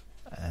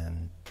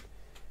 And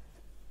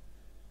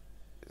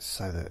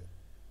so that,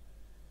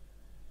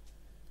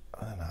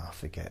 I don't know, I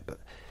forget, but,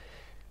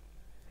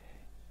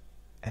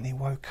 and he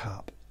woke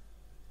up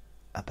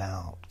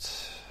about,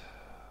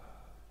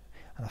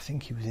 and I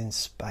think he was in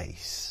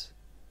space,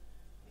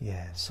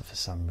 so for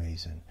some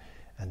reason,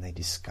 and they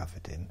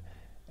discovered him,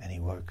 and he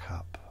woke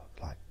up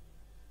like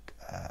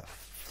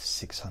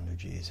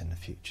 600 years in the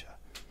future,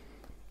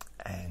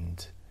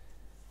 and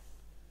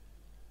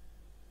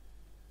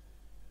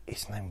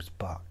his name was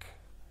Buck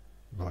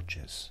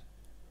Rogers.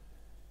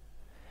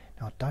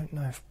 Now I don't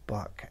know if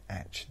Buck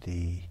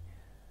actually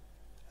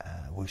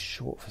was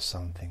short for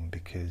something,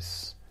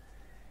 because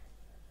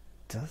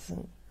it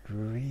doesn't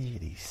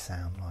really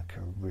sound like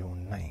a real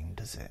name,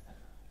 does it?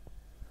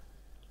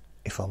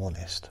 If I'm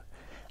honest.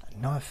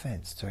 No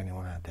offence to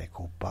anyone out there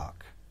called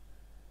Buck,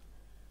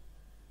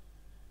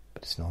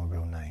 but it's not a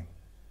real name.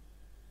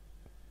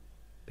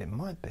 It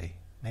might be.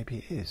 Maybe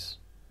it is.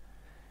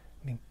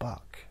 I mean,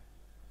 Buck.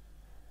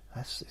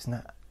 Isn't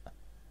that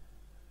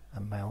a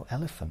male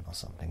elephant or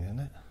something, isn't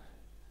it?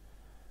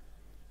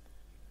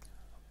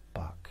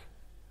 Buck.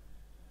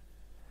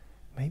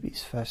 Maybe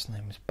his first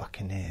name was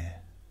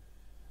Buccaneer.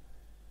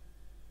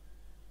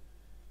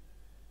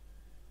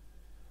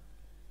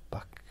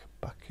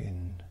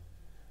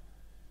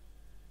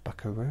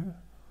 Buckaroo?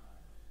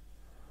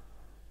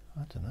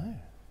 I don't know.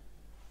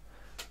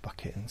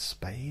 Bucket and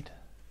Spade?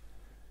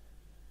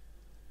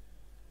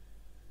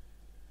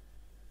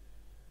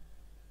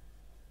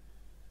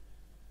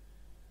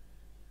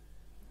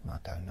 I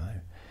don't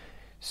know.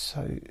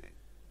 So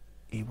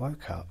he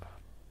woke up,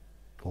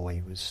 or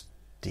he was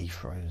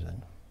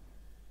defrozen,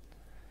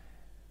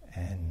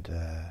 and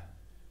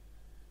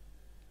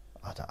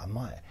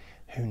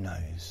who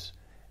knows?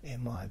 He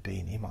might have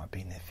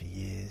been there for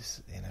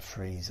years in a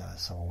freezer.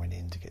 Someone went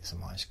in to get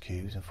some ice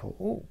cubes and thought,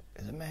 oh,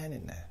 there's a man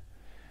in there.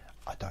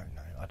 I don't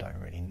know. I don't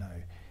really know.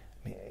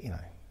 I mean,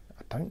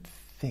 I don't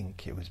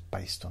think it was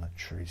based on a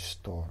true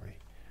story.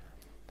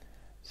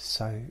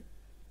 So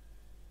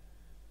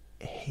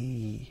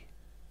he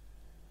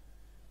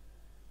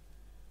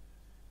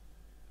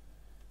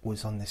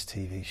was on this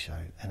TV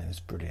show, and it was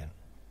brilliant.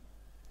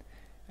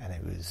 And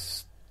it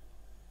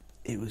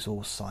was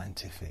all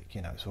scientific,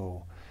 it was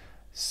all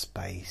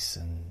space,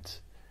 and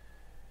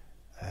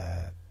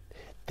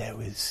there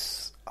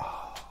was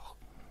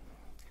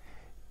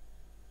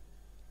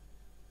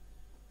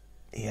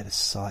he had a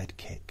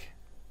sidekick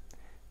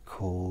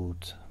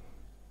called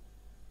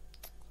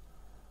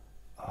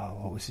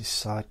what was his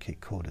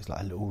sidekick called? It's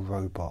like a little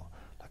robot,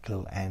 like a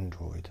little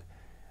android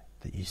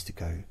that used to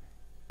go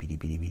biddy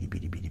biddy biddy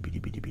biddy biddy biddy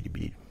biddy biddy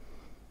biddy.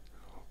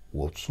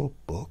 What's up,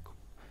 Buck?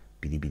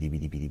 Biddy biddy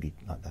biddy biddy biddy,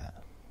 like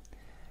that.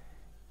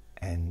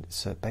 And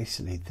so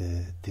basically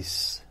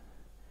this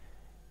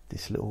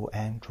little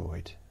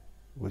android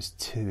was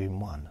 2 in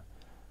 1.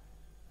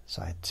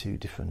 So I had 2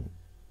 different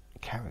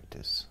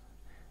characters.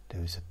 There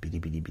was a biddy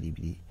biddy biddy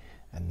biddy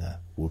and the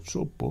what's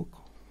up, Buck?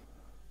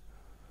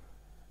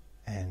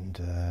 And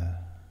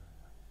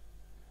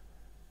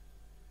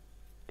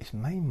his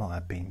name might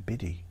have been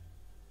Biddy.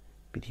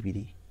 Biddy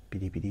biddy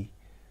biddy biddy.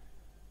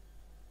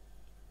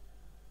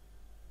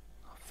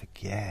 I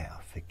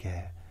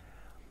forget.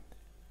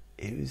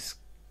 It was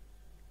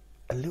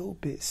a little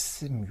bit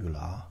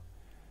similar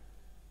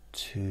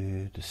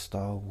to the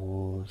Star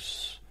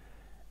Wars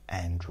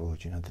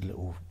android, the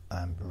little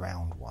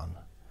round one,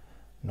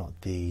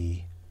 not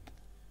the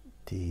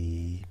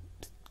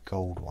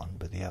gold one,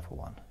 but the other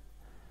one.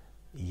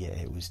 Yeah,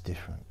 it was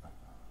different.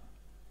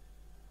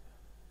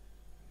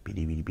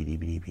 Biddy biddy biddy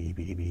biddy biddy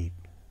biddy biddy.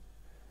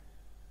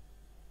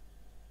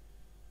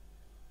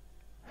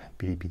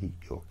 Biddy biddy,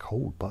 you're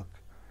cold, Buck.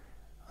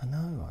 I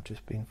know, I've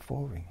just been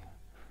thawing.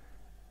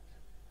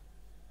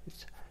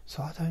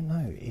 So I don't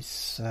know.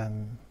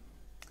 So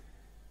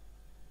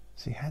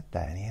he had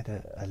that, and he had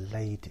a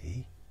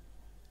lady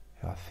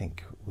who I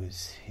think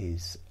was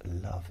his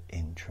love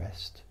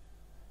interest.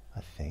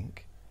 I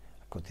think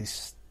I've got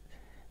this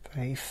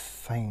very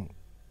faint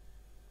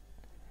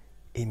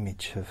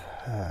image of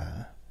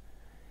her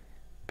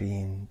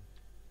being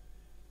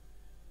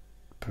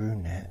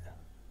brunette,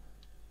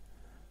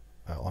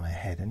 on her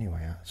head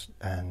anyway,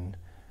 and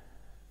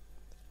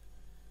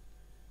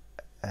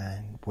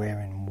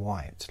wearing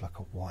white, like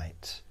a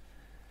white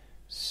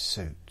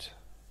suit,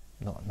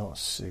 not a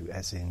suit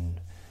as in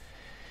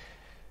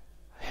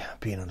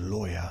being a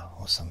lawyer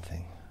or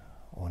something,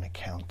 or an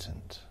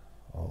accountant,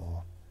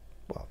 or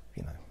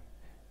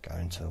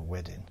going to a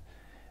wedding,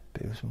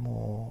 but it was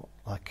more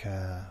like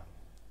I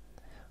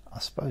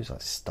suppose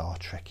like Star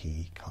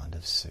Trek-y kind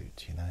of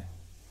suit,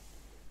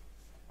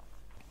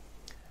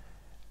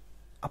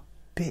 a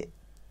bit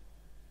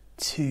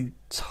too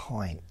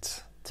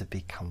tight to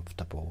be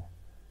comfortable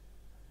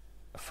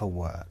for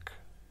work,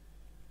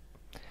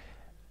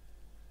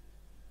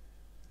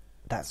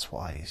 that's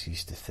what I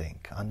used to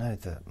think. I know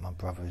that my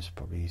brothers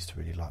probably used to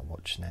really like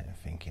watching it and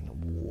thinking,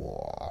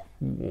 war,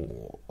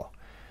 war.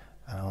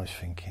 And I was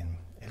thinking,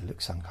 it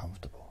looks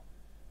uncomfortable.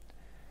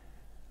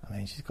 I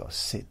mean, she's got to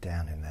sit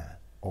down in that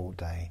all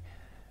day,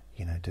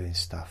 you know, doing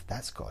stuff.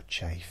 That's got to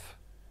chafe.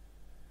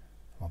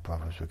 My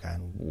brothers were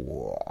going,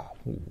 war,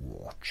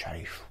 war,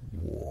 chafe,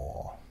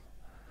 war.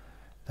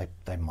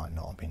 They might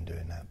not have been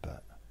doing that,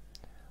 but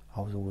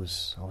I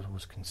was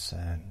always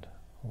concerned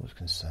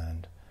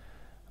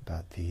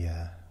about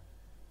the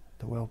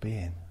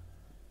well-being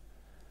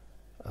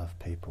of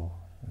people.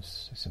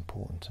 It's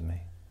important to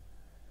me.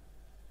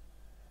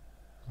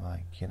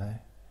 Like, you know,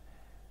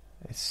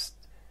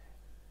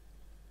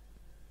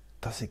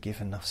 does it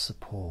give enough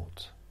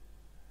support?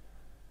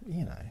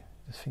 You know,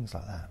 there's things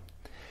like that.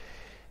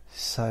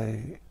 So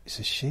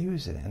she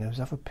was in it, and there was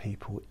other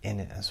people in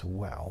it as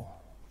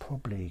well,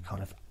 probably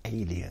kind of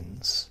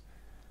aliens.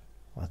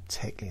 Well,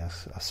 technically,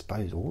 I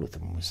suppose all of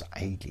them was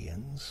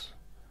aliens.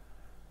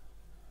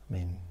 I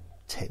mean,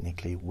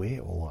 technically,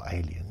 we're all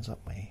aliens,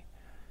 aren't we?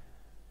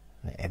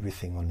 And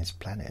everything on this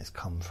planet has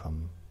come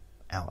from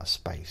outer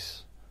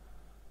space.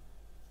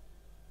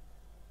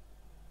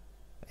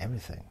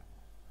 Everything.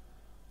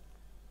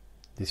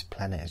 This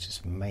planet is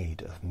just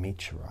made of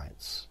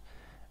meteorites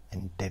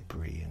and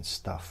debris and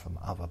stuff from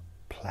other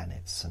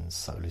planets and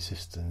solar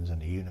systems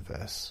and the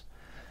universe,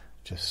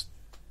 just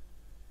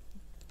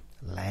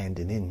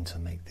landing in to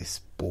make this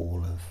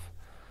ball of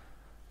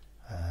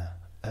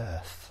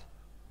Earth.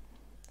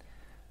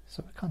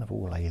 So we're kind of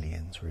all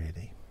aliens,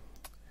 really.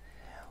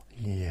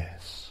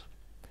 Yes.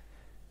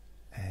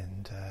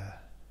 And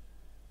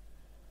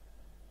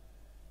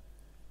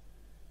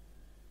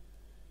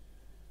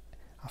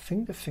I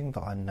think the thing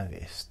that I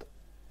noticed,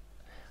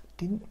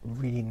 didn't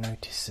really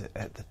notice it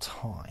at the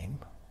time,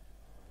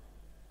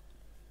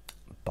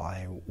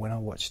 but when I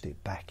watched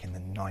it back in the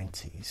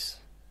 90s,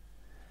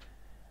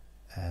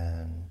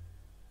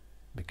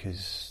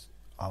 because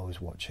I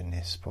was watching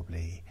this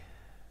probably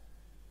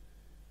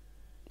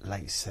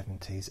late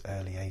 70s,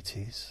 early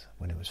 80s,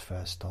 when it was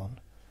first on,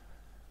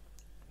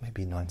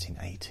 maybe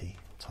 1980,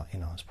 you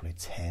know, I was probably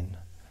 10.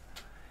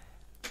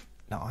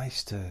 Now, I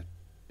used to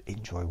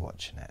enjoy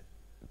watching it,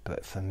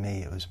 but for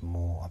me it was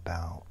more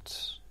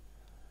about,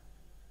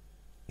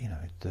 you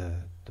know, the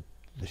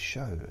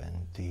show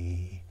and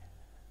the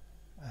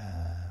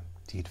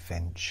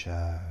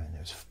adventure, and it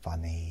was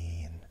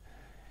funny, and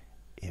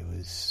it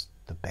was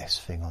the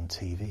best thing on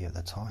TV at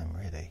the time,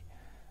 really.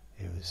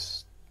 It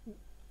was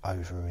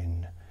over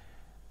in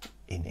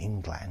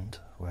England,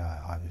 where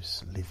I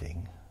was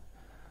living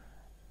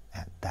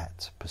at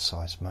that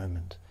precise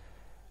moment.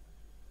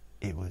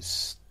 It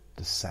was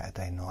the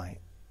Saturday night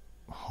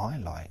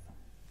highlight.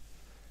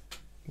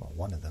 Well,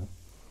 one of them.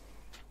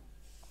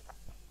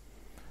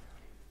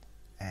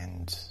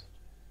 And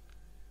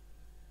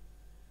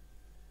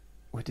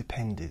it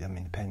depended. I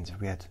mean, it depends. If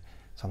we had,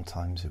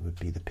 sometimes it would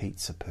be the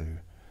pizza poo.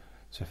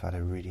 So if I had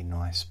a really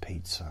nice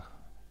pizza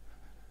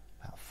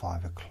about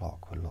 5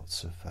 o'clock with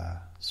lots of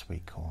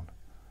sweet corn,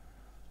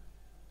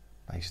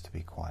 that used to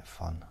be quite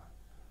fun.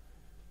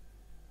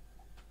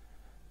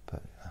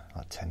 But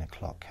like 10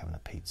 o'clock having a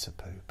pizza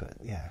poo. But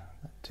yeah,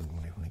 I didn't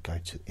really want to go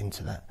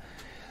into that.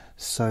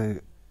 So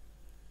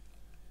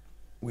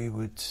we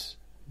would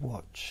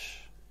watch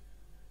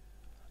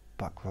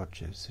Buck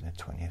Rogers in the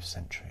 20th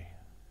century.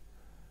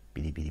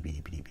 Beady, beady,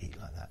 beady, beady, beady,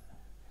 like that.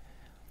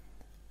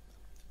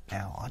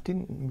 Now, I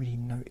didn't really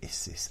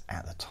notice this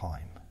at the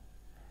time.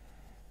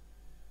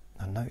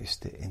 I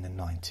noticed it in the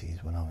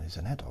 90s when I was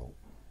an adult.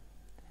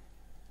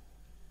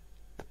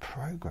 The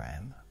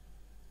programme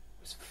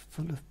was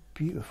full of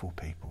beautiful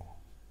people,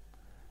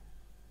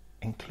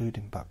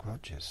 including Buck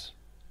Rogers.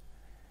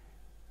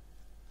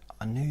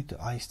 I knew that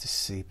I used to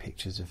see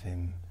pictures of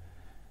him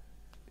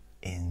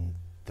in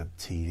the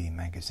TV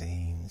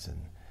magazines,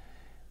 and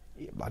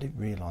I didn't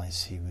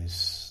realise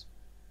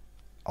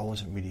I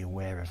wasn't really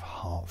aware of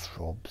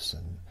heartthrobs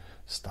and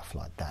stuff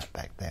like that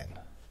back then.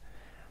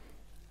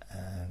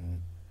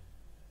 And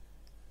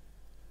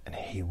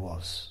he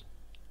was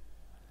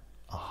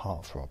a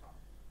heartthrob.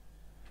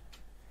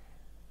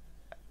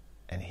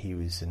 And he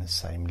was in the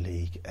same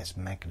league as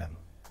Magnum.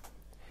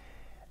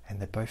 And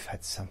they both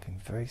had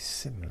something very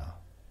similar.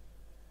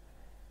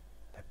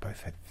 They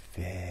both had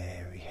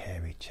very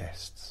hairy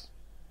chests,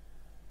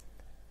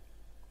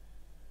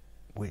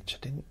 which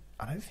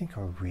I don't think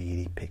I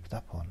really picked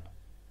up on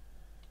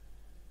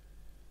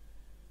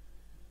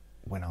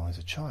when I was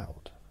a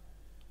child.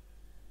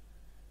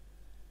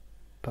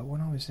 But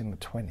when I was in my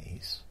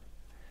 20s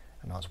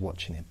and I was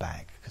watching it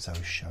back, because I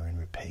was showing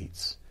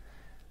repeats,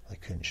 they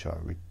couldn't show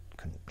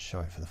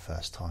it for the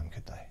first time,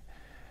 could they?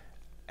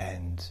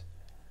 And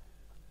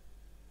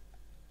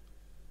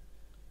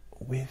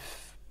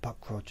with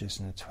Buck Rogers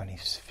in the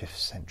 25th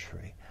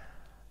century,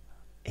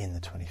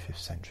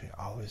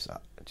 I was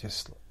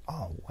just,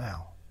 oh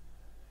wow,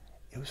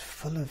 it was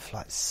full of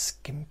like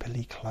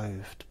skimpily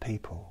clothed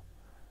people,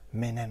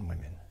 men and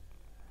women,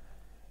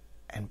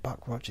 and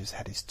Buck Rogers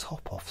had his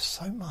top off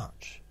so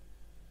much,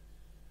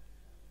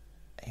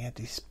 He had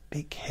this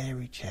big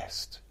hairy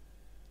chest.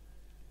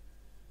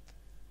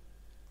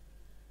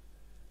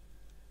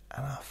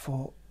 And I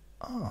thought,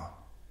 oh,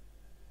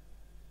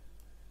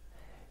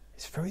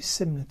 it's very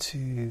similar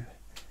to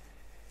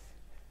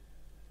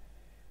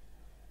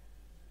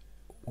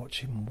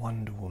watching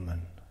Wonder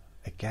Woman.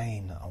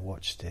 Again, I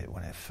watched it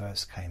when it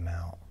first came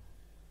out,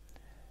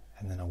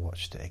 and then I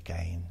watched it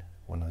again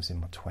when I was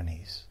in my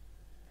 20s.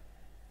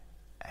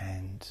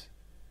 And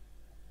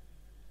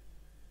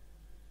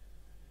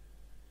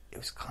it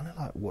was kind of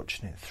like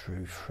watching it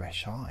through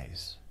fresh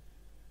eyes.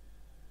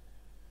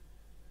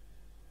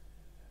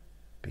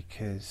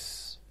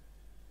 Because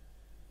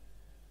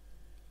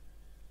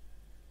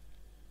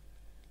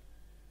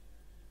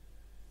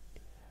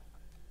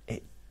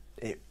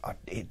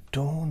it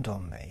dawned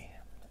on me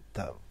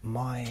that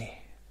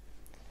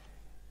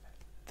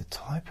the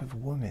type of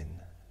woman,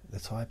 the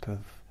type of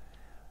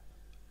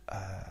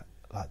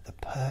like the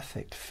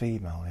perfect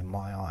female in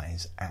my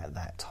eyes at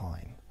that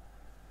time,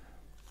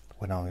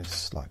 when I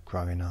was like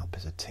growing up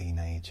as a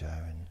teenager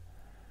and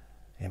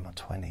in my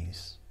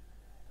 20s,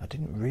 I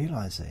didn't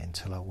realise it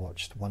until I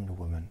watched Wonder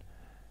Woman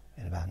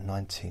in about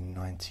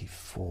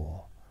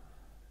 1994.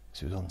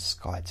 So it was on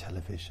Sky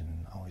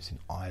Television. I was in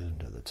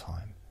Ireland at the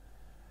time.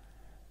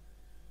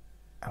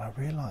 And I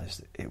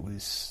realised that it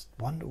was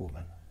Wonder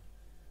Woman.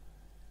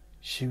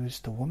 She was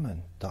the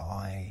woman that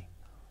I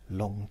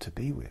longed to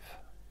be with.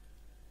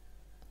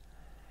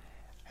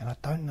 And I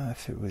don't know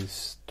if it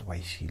was the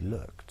way she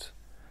looked,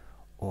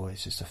 or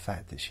it's just the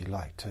fact that she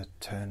liked to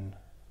turn,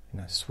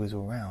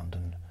 swizzle around,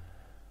 and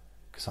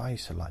because I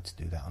used to like to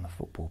do that on a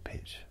football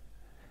pitch.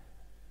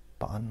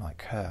 But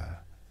unlike her,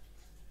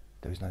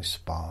 there was no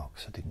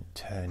sparks. I didn't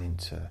turn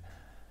into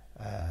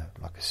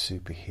like a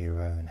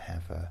superhero and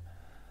have a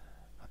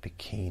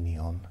bikini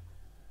on.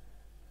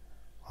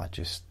 I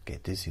just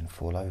get dizzy and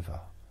fall over.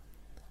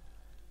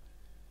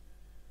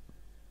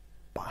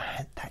 But I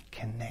had that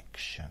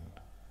connection,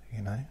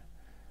 I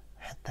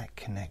had that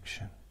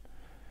connection.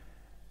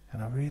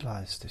 And I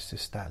realised it's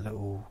just that it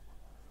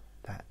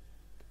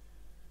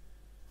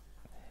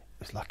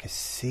was like a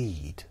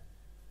seed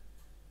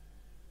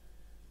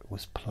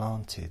was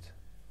planted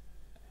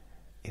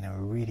in a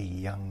really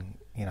young,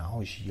 I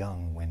was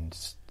young when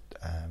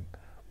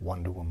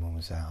Wonder Woman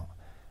was out,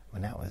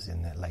 when that was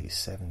in the late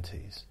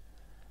 70s.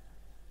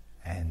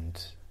 And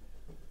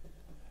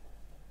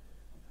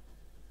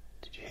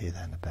did you hear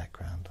that in the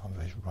background?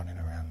 Andre's running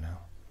around now.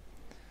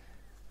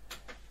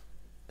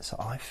 So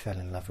I fell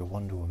in love with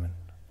Wonder Woman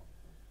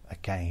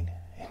again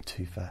in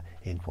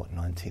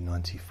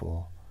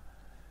 1994.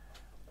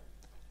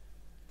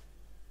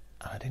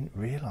 And I didn't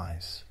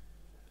realise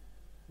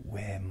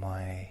where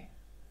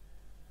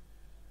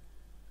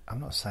I'm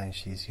not saying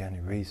she's the only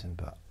reason,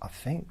 but I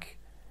think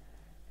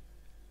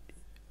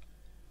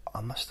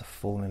I must have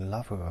fallen in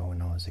love with her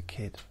when I was a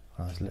kid,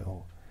 when I was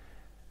little.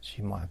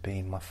 She might have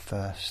been my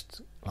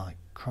first,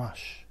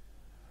 crush.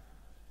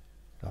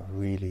 Like,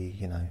 really,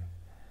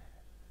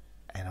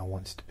 and I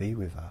wanted to be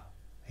with her,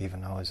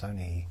 even though I was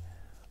only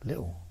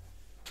little.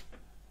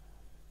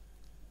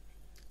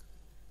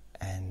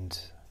 And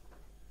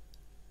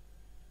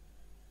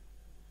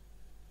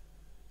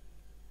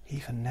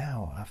even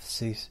now, I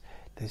see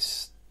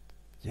this,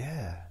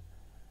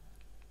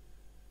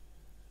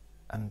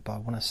 And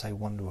when I say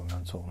Wonder Woman,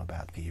 I'm talking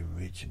about the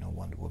original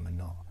Wonder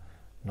Woman,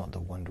 not the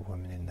Wonder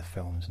Woman in the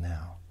films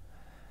now.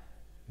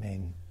 I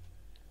mean,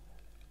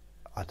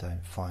 I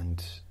think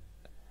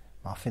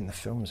the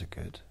films are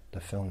good. The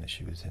film that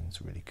she was in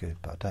is really good,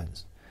 but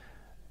it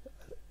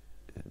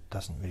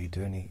doesn't really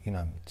do any,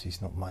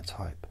 she's not my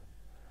type.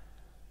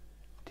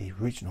 The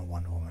original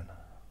Wonder Woman,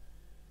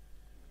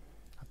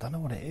 I don't know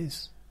what it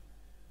is.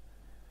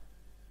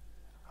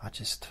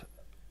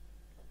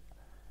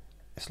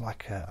 It's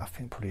like I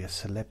think probably a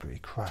celebrity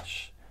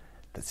crush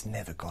that's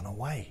never gone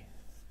away.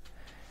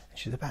 And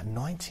she's about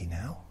 90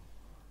 now.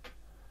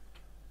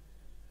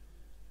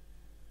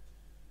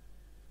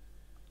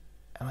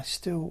 And I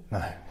still,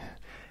 no.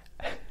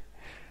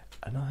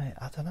 And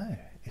I don't know,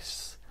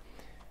 it's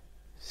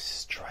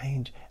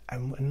strange.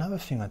 And another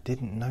thing I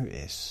didn't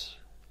notice,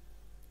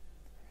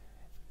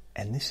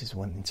 and this is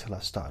until I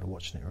started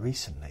watching it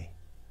recently,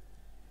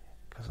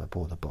 because I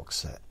bought the box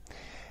set.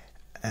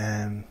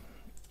 At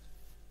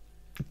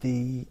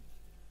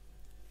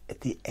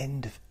the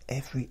end of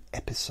every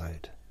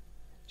episode,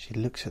 she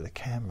looks at the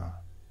camera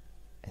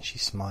and she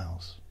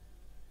smiles.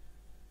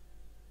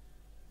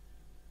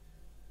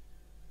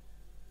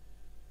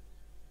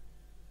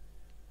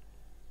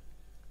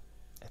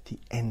 At the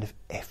end of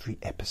every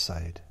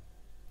episode,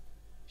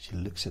 she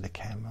looks at the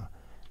camera,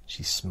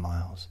 she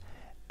smiles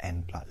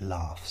and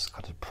laughs,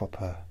 kind of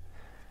proper.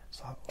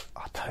 So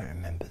I don't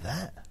remember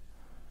that.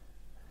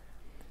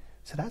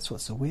 So that's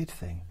what's the weird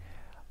thing.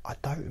 I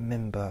don't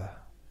remember,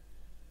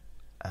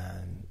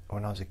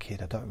 when I was a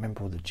kid, I don't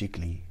remember all the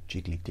jiggly.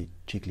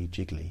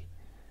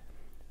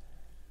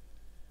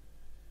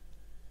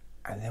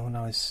 And then when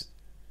I was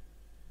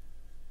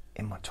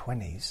in my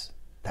 20s,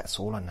 that's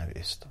all I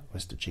noticed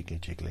was the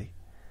jiggly.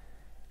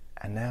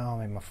 And now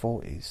I'm in my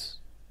 40s,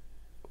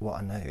 what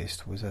I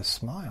noticed was her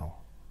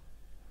smile.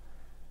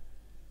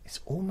 It's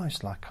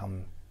almost like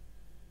I'm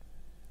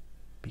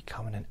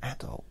becoming an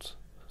adult.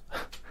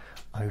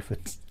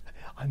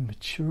 I'm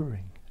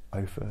maturing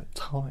over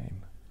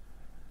time.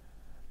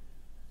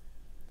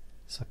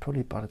 So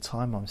probably by the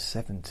time I'm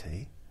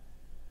 70,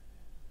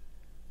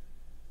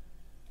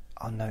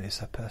 I'll notice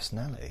her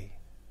personality.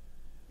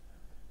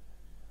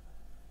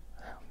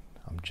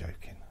 I'm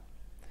joking.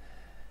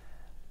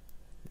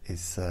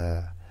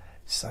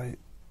 So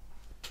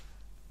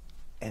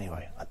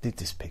anyway, I did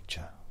this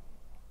picture.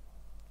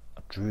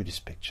 I drew this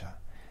picture,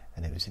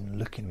 and it was in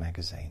Looking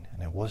magazine,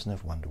 and it wasn't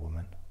of Wonder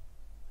Woman.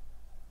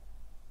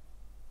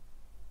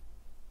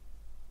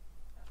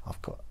 I've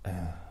got,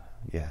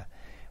 it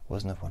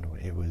wasn't of Wonder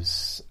Woman. It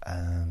was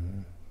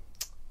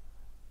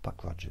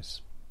Buck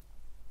Rogers,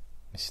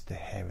 Mr.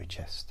 Hairy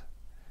Chest,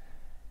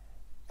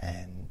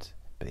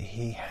 but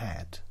he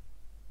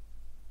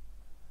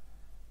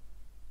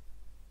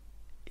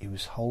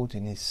was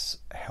holding his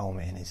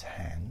helmet in his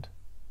hand.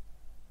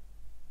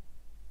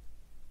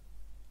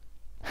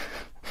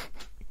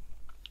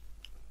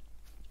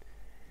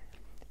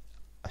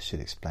 I should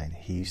explain,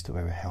 he used to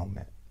wear a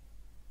helmet.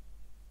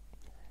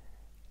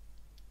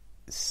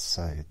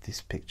 So this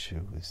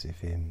picture was of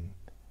him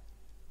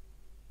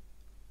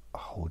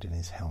holding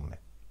his helmet,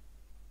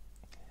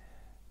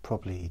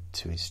 probably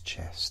to his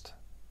chest.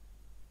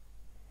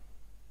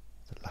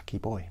 The lucky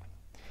boy.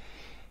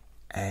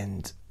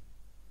 And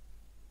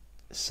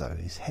so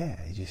his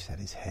hair, he just had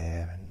his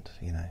hair, and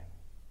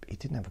he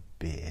didn't have a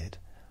beard.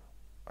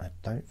 I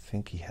don't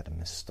think he had a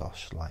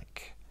moustache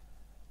like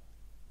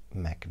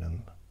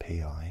Magnum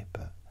PI,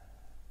 but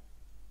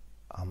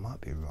I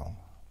might be wrong,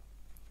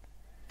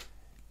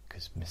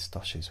 because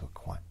moustaches were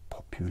quite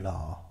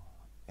popular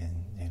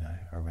in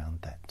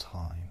around that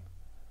time.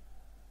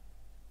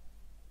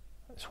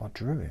 So I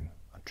drew him.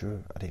 I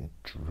didn't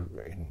draw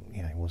him,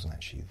 he wasn't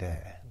actually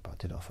there, but I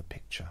did it off a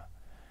picture.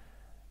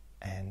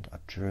 And I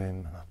drew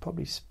him, and I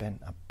probably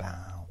spent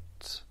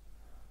about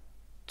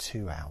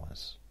 2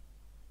 hours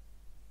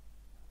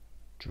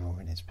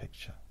drawing his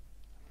picture.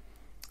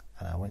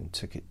 And I went and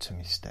took it to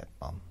my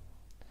stepmom,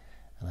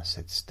 and I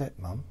said,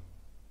 "Stepmom,"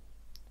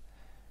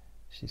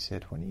 she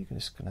said, "when are you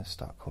just going to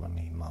start calling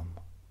me mum?"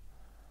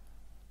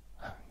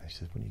 She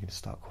said, "when are you going to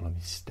start calling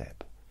me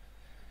step?"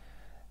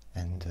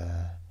 And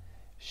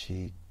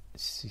she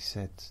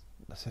said,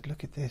 I said,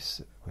 "Look at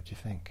this, what do you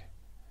think?"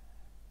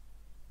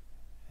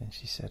 And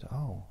she said,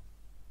 "Oh,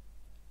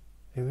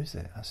 who is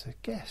it?" I said,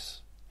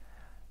 "Guess."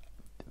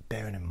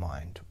 Bearing in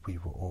mind, we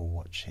were all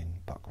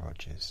watching Buck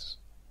Rogers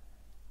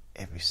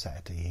every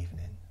Saturday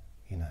evening,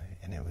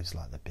 and it was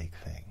like the big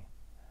thing.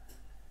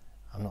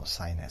 I'm not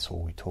saying that's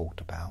all we talked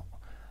about,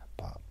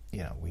 but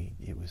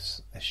it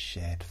was a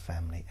shared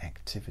family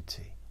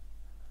activity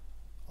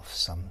of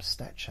some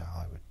stature,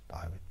 I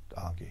would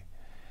argue.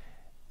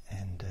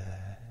 And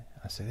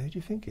I said, "Who do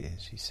you think it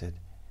is?" She said,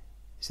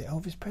 "Is it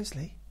Elvis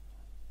Presley?"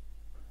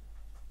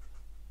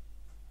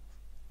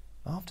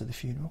 After the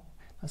funeral,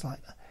 I was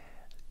like,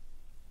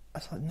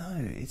 "No,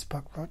 it's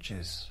Buck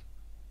Rogers."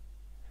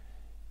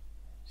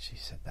 She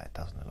said, "That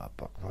doesn't look like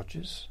Buck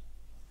Rogers."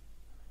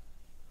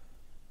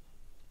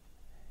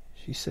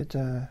 She said,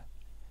 "You're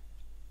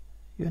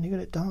only good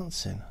at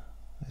dancing."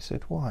 I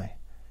said, "Why?"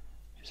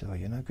 She said, "Well,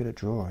 you're no good at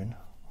drawing."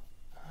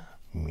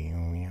 Meow,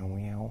 meow,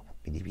 meow.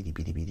 Biddy, biddy,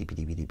 biddy, biddy,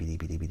 biddy, biddy, biddy,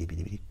 biddy, biddy,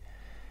 biddy, biddy.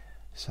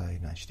 So,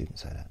 no, she didn't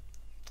say that.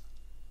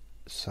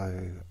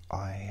 So,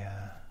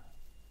 I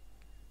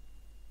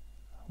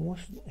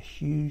wasn't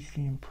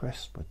hugely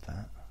impressed with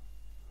that,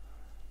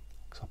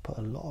 because I put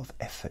a lot of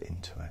effort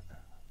into it.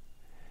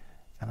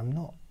 And I'm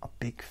not a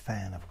big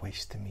fan of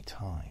wasting my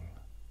time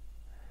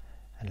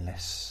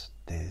unless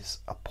there's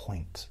a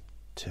point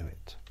to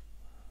it.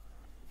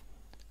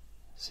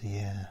 So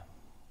yeah,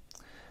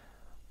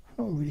 I'm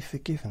not really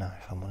forgiving her,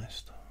 if I'm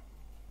honest.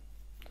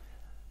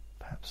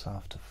 Perhaps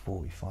after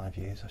 45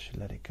 years I should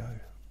let it go.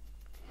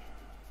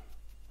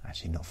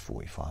 Actually, not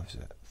 45, is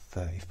it?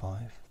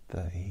 35?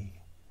 30?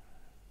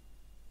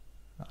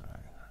 I don't know.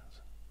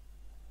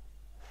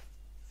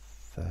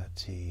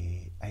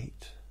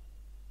 38?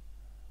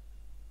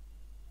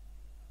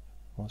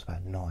 What's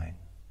about 9?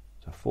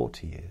 So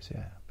 40 years,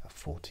 yeah, about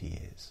 40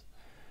 years.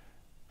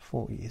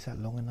 40, is that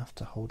long enough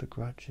to hold a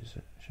grudge? Is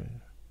it?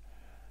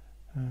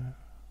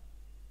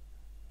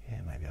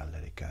 Yeah, maybe I'll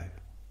let it go.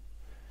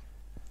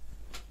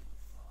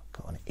 I've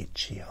got an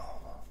itchy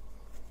arm.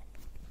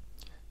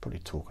 Probably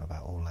talking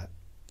about all that.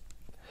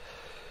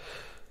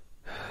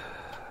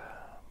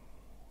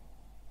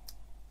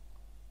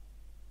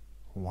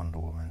 Wonder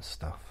Woman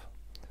stuff.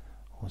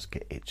 I always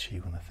get itchy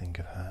when I think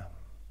of her.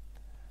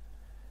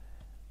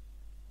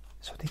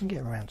 So I didn't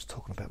get around to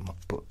talking about my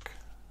book,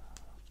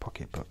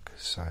 pocket book.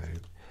 So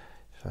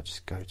if I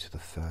just go to the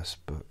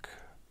first book,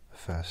 the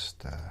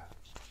first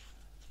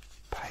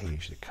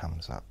page that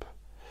comes up,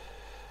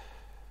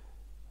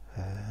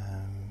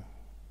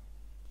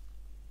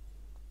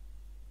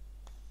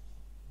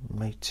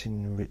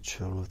 Mating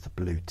Ritual of the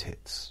Blue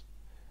Tits.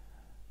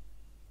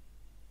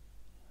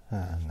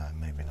 No,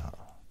 maybe not.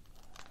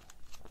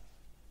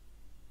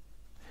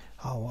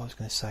 Oh, what I was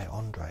going to say,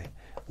 Andre,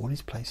 all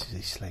these places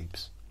he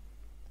sleeps,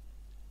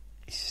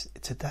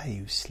 today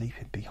he was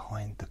sleeping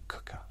behind the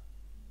cooker.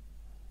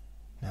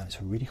 Now it's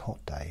a really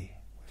hot day.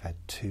 We've had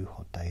 3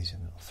 hot days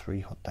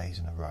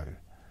in a row.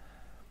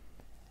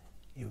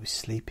 He was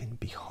sleeping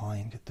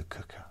behind the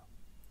cooker,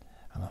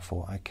 and I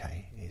thought,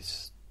 okay,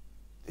 it's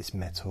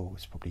metal,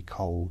 it's probably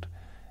cold.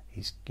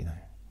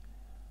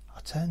 I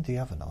turned the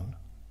oven on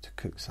to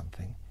cook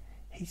something.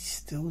 He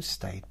still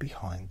stayed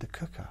behind the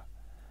cooker,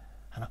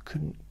 and I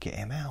couldn't get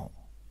him out.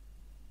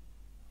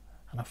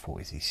 And I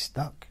thought, is he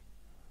stuck?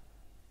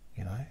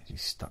 Is he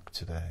stuck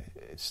to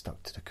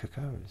the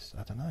cooker?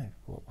 I don't know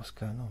what's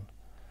going on.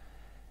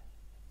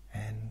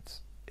 And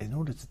in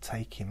order to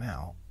take him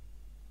out,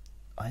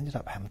 I ended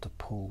up having to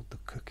pull the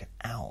cooker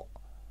out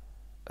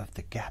of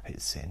the gap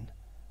it's in,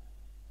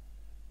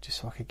 just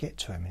so I could get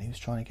to him. And he was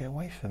trying to get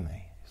away from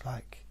me. It's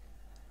like,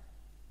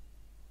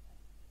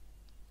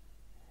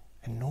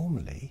 and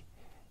normally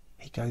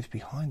he goes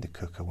behind the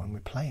cooker when we're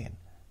playing,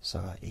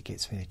 so he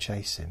gets me to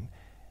chase him,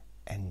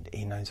 and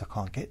he knows I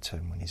can't get to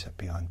him when he's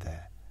behind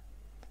there.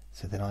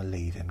 So then I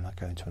leave him and I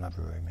go into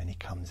another room, and he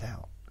comes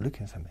out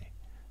looking for me,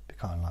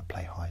 kind of like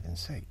play hide and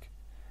seek.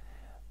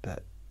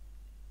 But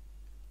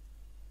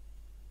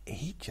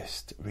he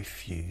just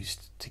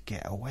refused to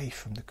get away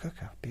from the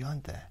cooker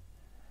behind there.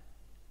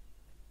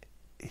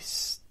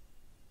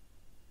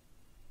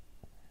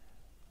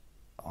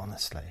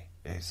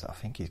 I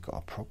think he's got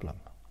a problem.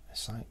 There's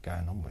something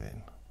going on with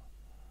him.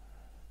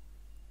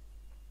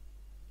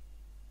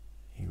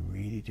 He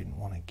really didn't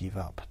want to give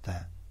up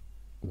that,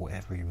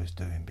 whatever he was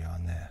doing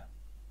behind there.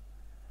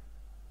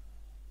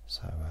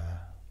 So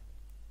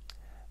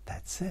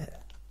that's it.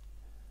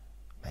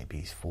 Maybe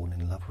he's fallen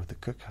in love with the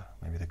cooker.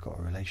 Maybe they've got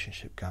a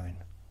relationship going.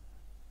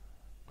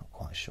 Not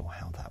quite sure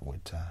how that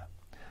would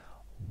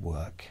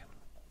work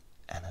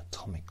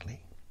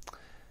anatomically.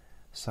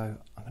 So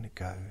I'm going to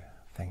go.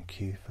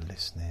 Thank you for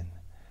listening,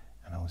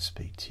 and I will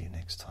speak to you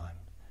next time.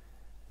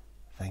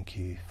 Thank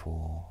you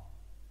for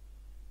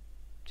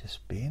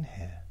just being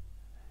here,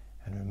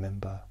 and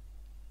remember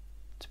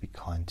to be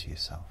kind to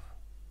yourself.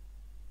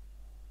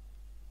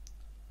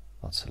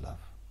 Lots of love.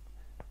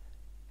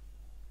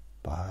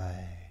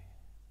 Bye.